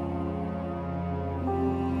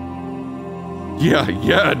 Yeah,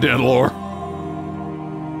 Deadlore.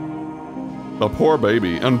 The poor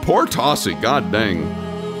baby. And poor Tossie, god dang.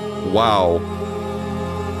 Wow.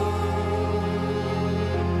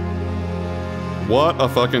 What a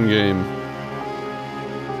fucking game.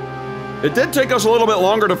 It did take us a little bit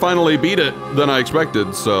longer to finally beat it than I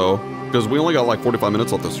expected, so... Because we only got like 45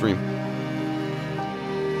 minutes left the stream.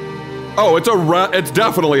 Oh, it's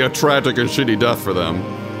definitely a tragic and shitty death for them.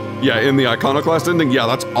 Yeah, in the Iconoclast ending, yeah,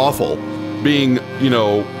 that's awful. Being, you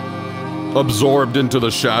know, absorbed into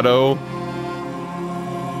the shadow.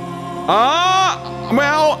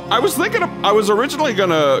 Well, I was thinking I was originally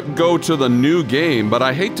gonna go to the new game, but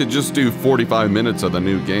I hate to just do 45 minutes of the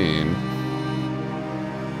new game.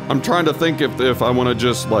 I'm trying to think if I want to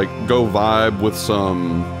just like go vibe with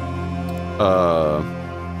some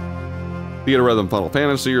theater rather than Final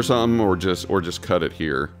Fantasy or something, or just cut it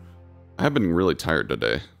here. I have been really tired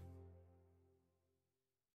today.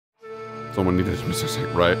 Someone needed to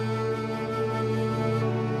right.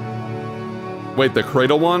 Wait, the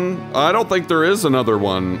cradle one? I don't think there is another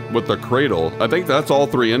one with the cradle. I think that's all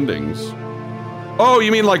 3 endings. Oh,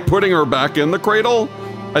 you mean like putting her back in the cradle?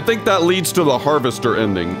 I think that leads to the Harvester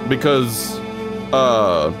ending, because,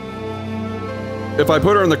 if I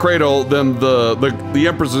put her in the cradle, then the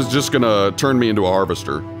Empress is just gonna turn me into a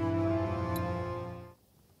Harvester.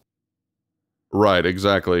 Right,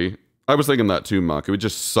 exactly. I was thinking that too, Maku. It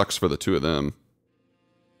just sucks for the 2 of them.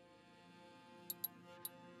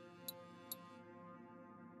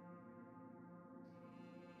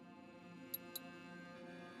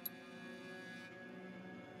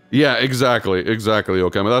 Yeah, exactly,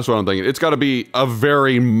 okay, I mean, that's what I'm thinking. It's gotta be a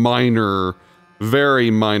very minor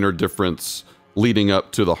difference leading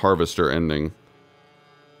up to the Harvester ending.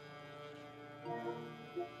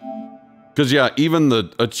 Because, yeah, even the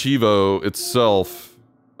Archivo itself,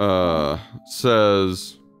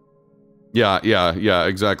 says... Yeah,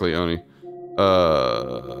 exactly, Oni.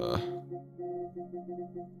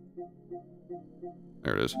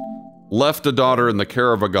 There it is. Left a daughter in the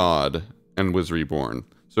care of a god and was reborn.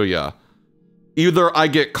 So yeah, either I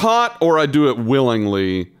get caught or I do it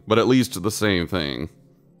willingly, but at least the same thing.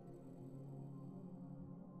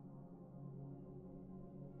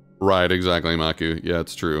 Right, exactly, Maku. Yeah,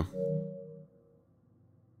 it's true.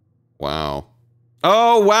 Wow.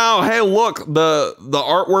 Oh, wow. Hey, look, the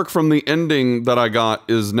artwork from the ending that I got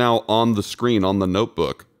is now on the screen on the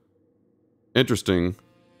notebook. Interesting.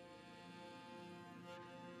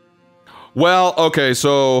 Well, okay,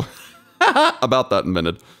 so about that in a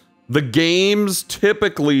minute. The games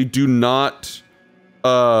typically do not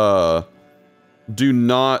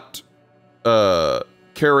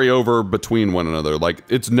carry over between one another. Like,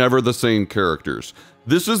 it's never the same characters.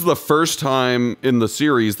 This is the first time in the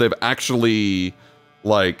series they've actually,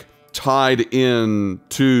 like, tied in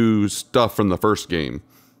to stuff from the first game.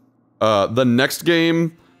 The next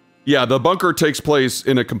game, yeah, the bunker takes place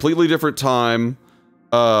in a completely different time.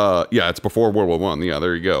 Yeah, it's before World War I. Yeah,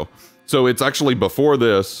 there you go. So it's actually before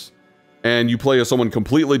this, and you play as someone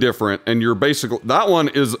completely different, and you're basically... That one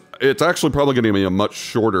is... It's actually probably going to be a much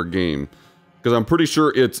shorter game, because I'm pretty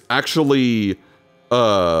sure it's actually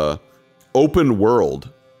open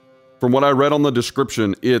world. From what I read on the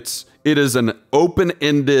description, it is an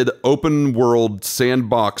open-ended, open world,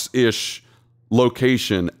 sandbox-ish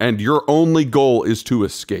location, and your only goal is to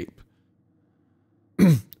escape.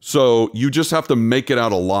 So you just have to make it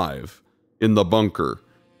out alive in the bunker.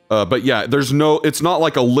 But yeah, it's not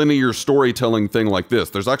like a linear storytelling thing like this.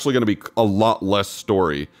 There's actually going to be a lot less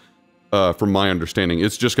story, from my understanding.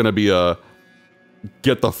 It's just going to be a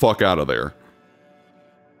get the fuck out of there.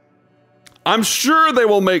 I'm sure they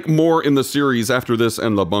will make more in the series after this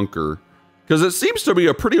and the bunker, because it seems to be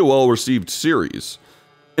a pretty well-received series.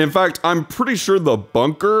 In fact, I'm pretty sure the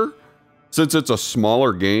bunker, since it's a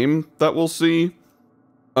smaller game that we'll see,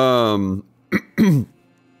 I'm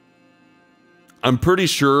pretty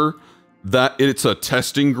sure that it's a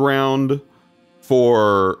testing ground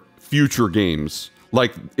for future games.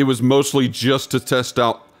 Like, it was mostly just to test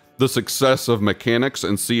out the success of mechanics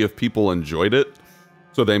and see if people enjoyed it.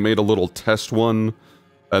 So they made a little test one,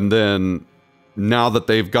 and then now that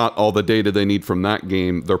they've got all the data they need from that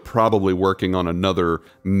game, they're probably working on another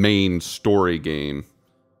main story game.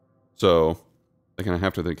 So they're gonna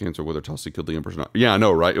have to think answer whether Tulsi killed the Empress or not. Yeah, I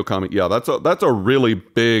know, right, Yokami? Yeah, that's a really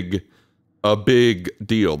big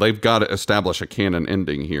deal. They've got to establish a canon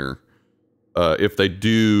ending here if they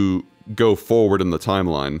do go forward in the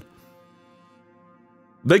timeline.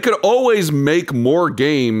 They could always make more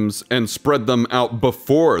games and spread them out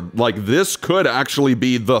before. Like, this could actually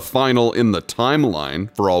be the final in the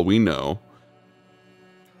timeline, for all we know.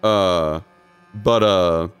 But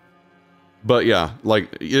yeah,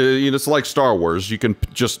 like, it's like Star Wars. You can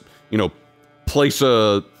just, you know, place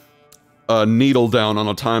a needle down on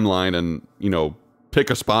a timeline and, you know,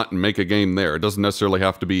 pick a spot and make a game there. It doesn't necessarily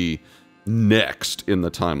have to be next in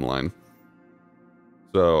the timeline.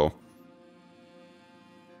 So...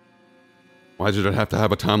 why did it have to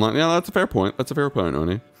have a timeline? Yeah, that's a fair point. That's a fair point,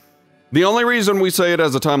 Oni. The only reason we say it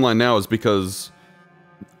as a timeline now is because,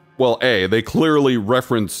 well, A, they clearly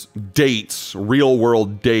reference dates,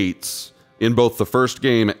 real-world dates, in both the first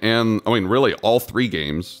game and, I mean, really, all 3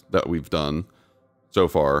 games that we've done so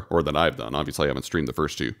far, or that I've done. Obviously, I haven't streamed the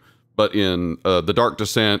first 2. But in The Dark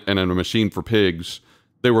Descent and in A Machine for Pigs,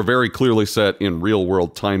 they were very clearly set in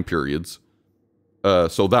real-world time periods.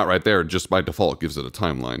 So that right there, just by default, gives it a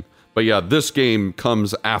timeline. But yeah, this game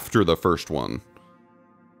comes after the first one.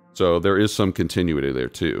 So there is some continuity there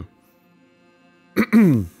too.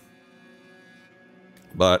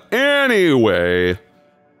 But anyway,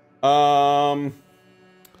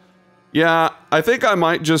 yeah, I think I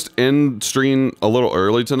might just end stream a little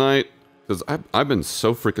early tonight because I've been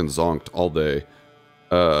so freaking zonked all day.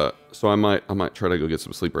 So I might try to go get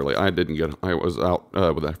some sleep early. I was out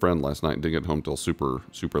with a friend last night and didn't get home till super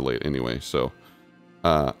late anyway. So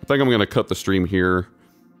I think I'm gonna cut the stream here.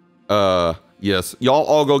 Yes, y'all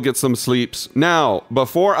all go get some sleeps. Now,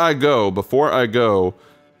 before I go,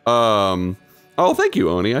 oh, thank you,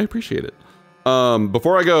 Oni, I appreciate it.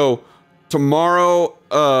 Before I go, tomorrow,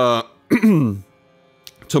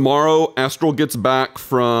 tomorrow, Astral gets back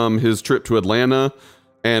from his trip to Atlanta,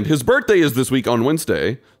 and his birthday is this week on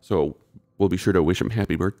Wednesday, so we'll be sure to wish him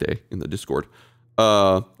happy birthday in the Discord.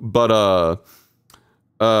 Oh,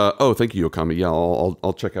 thank you, Yokami. Yeah,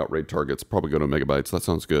 I'll check out raid targets. Probably go to Megabytes. That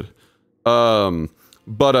sounds good. So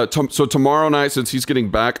tomorrow night, since he's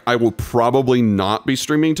getting back, I will probably not be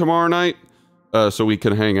streaming tomorrow night, so we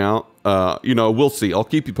can hang out. You know, we'll see. I'll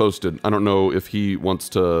keep you posted. I don't know if he wants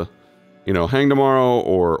to, you know, hang tomorrow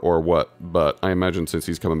or what, but I imagine since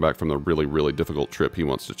he's coming back from the really difficult trip, he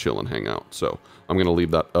wants to chill and hang out. So I'm gonna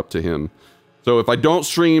leave that up to him. So if I don't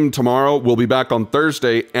stream tomorrow, we'll be back on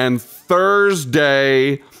Thursday, and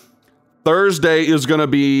Thursday is gonna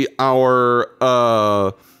be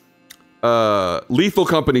our Lethal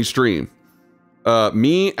Company stream.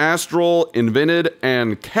 Me, Astral, Invented,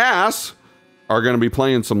 and Cass are gonna be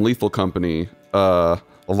playing some Lethal Company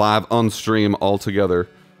live on stream all together.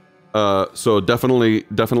 So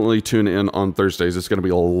definitely tune in on Thursdays. It's gonna be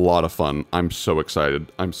a lot of fun. I'm so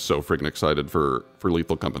excited. I'm so freaking excited for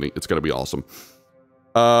Lethal Company. It's gonna be awesome.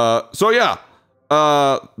 So yeah,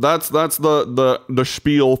 that's the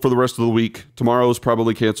spiel for the rest of the week. Tomorrow's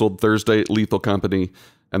probably canceled. Thursday, Lethal Company,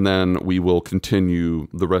 and then we will continue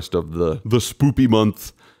the rest of the spoopy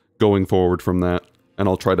month going forward from that. And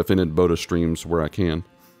I'll try to fit in Boda streams where I can.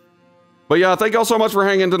 But yeah, thank y'all so much for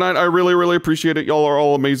hanging tonight. I really appreciate it. Y'all are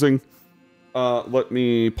all amazing. Let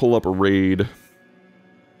me pull up a raid.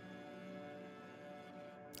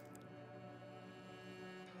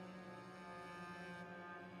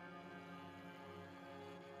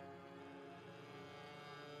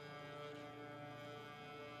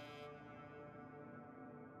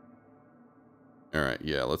 All right,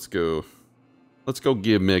 yeah, let's go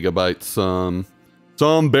give Megabyte some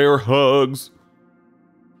bear hugs.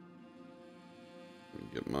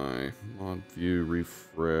 Get my mod view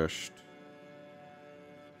refreshed.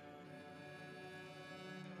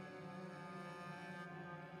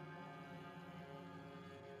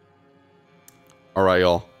 All right,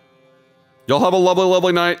 y'all. Y'all have a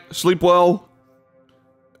lovely night. Sleep well.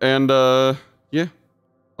 And, yeah.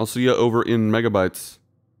 I'll see you over in Megabytes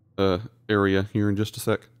area here in just a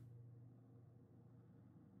sec.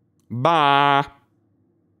 Bye.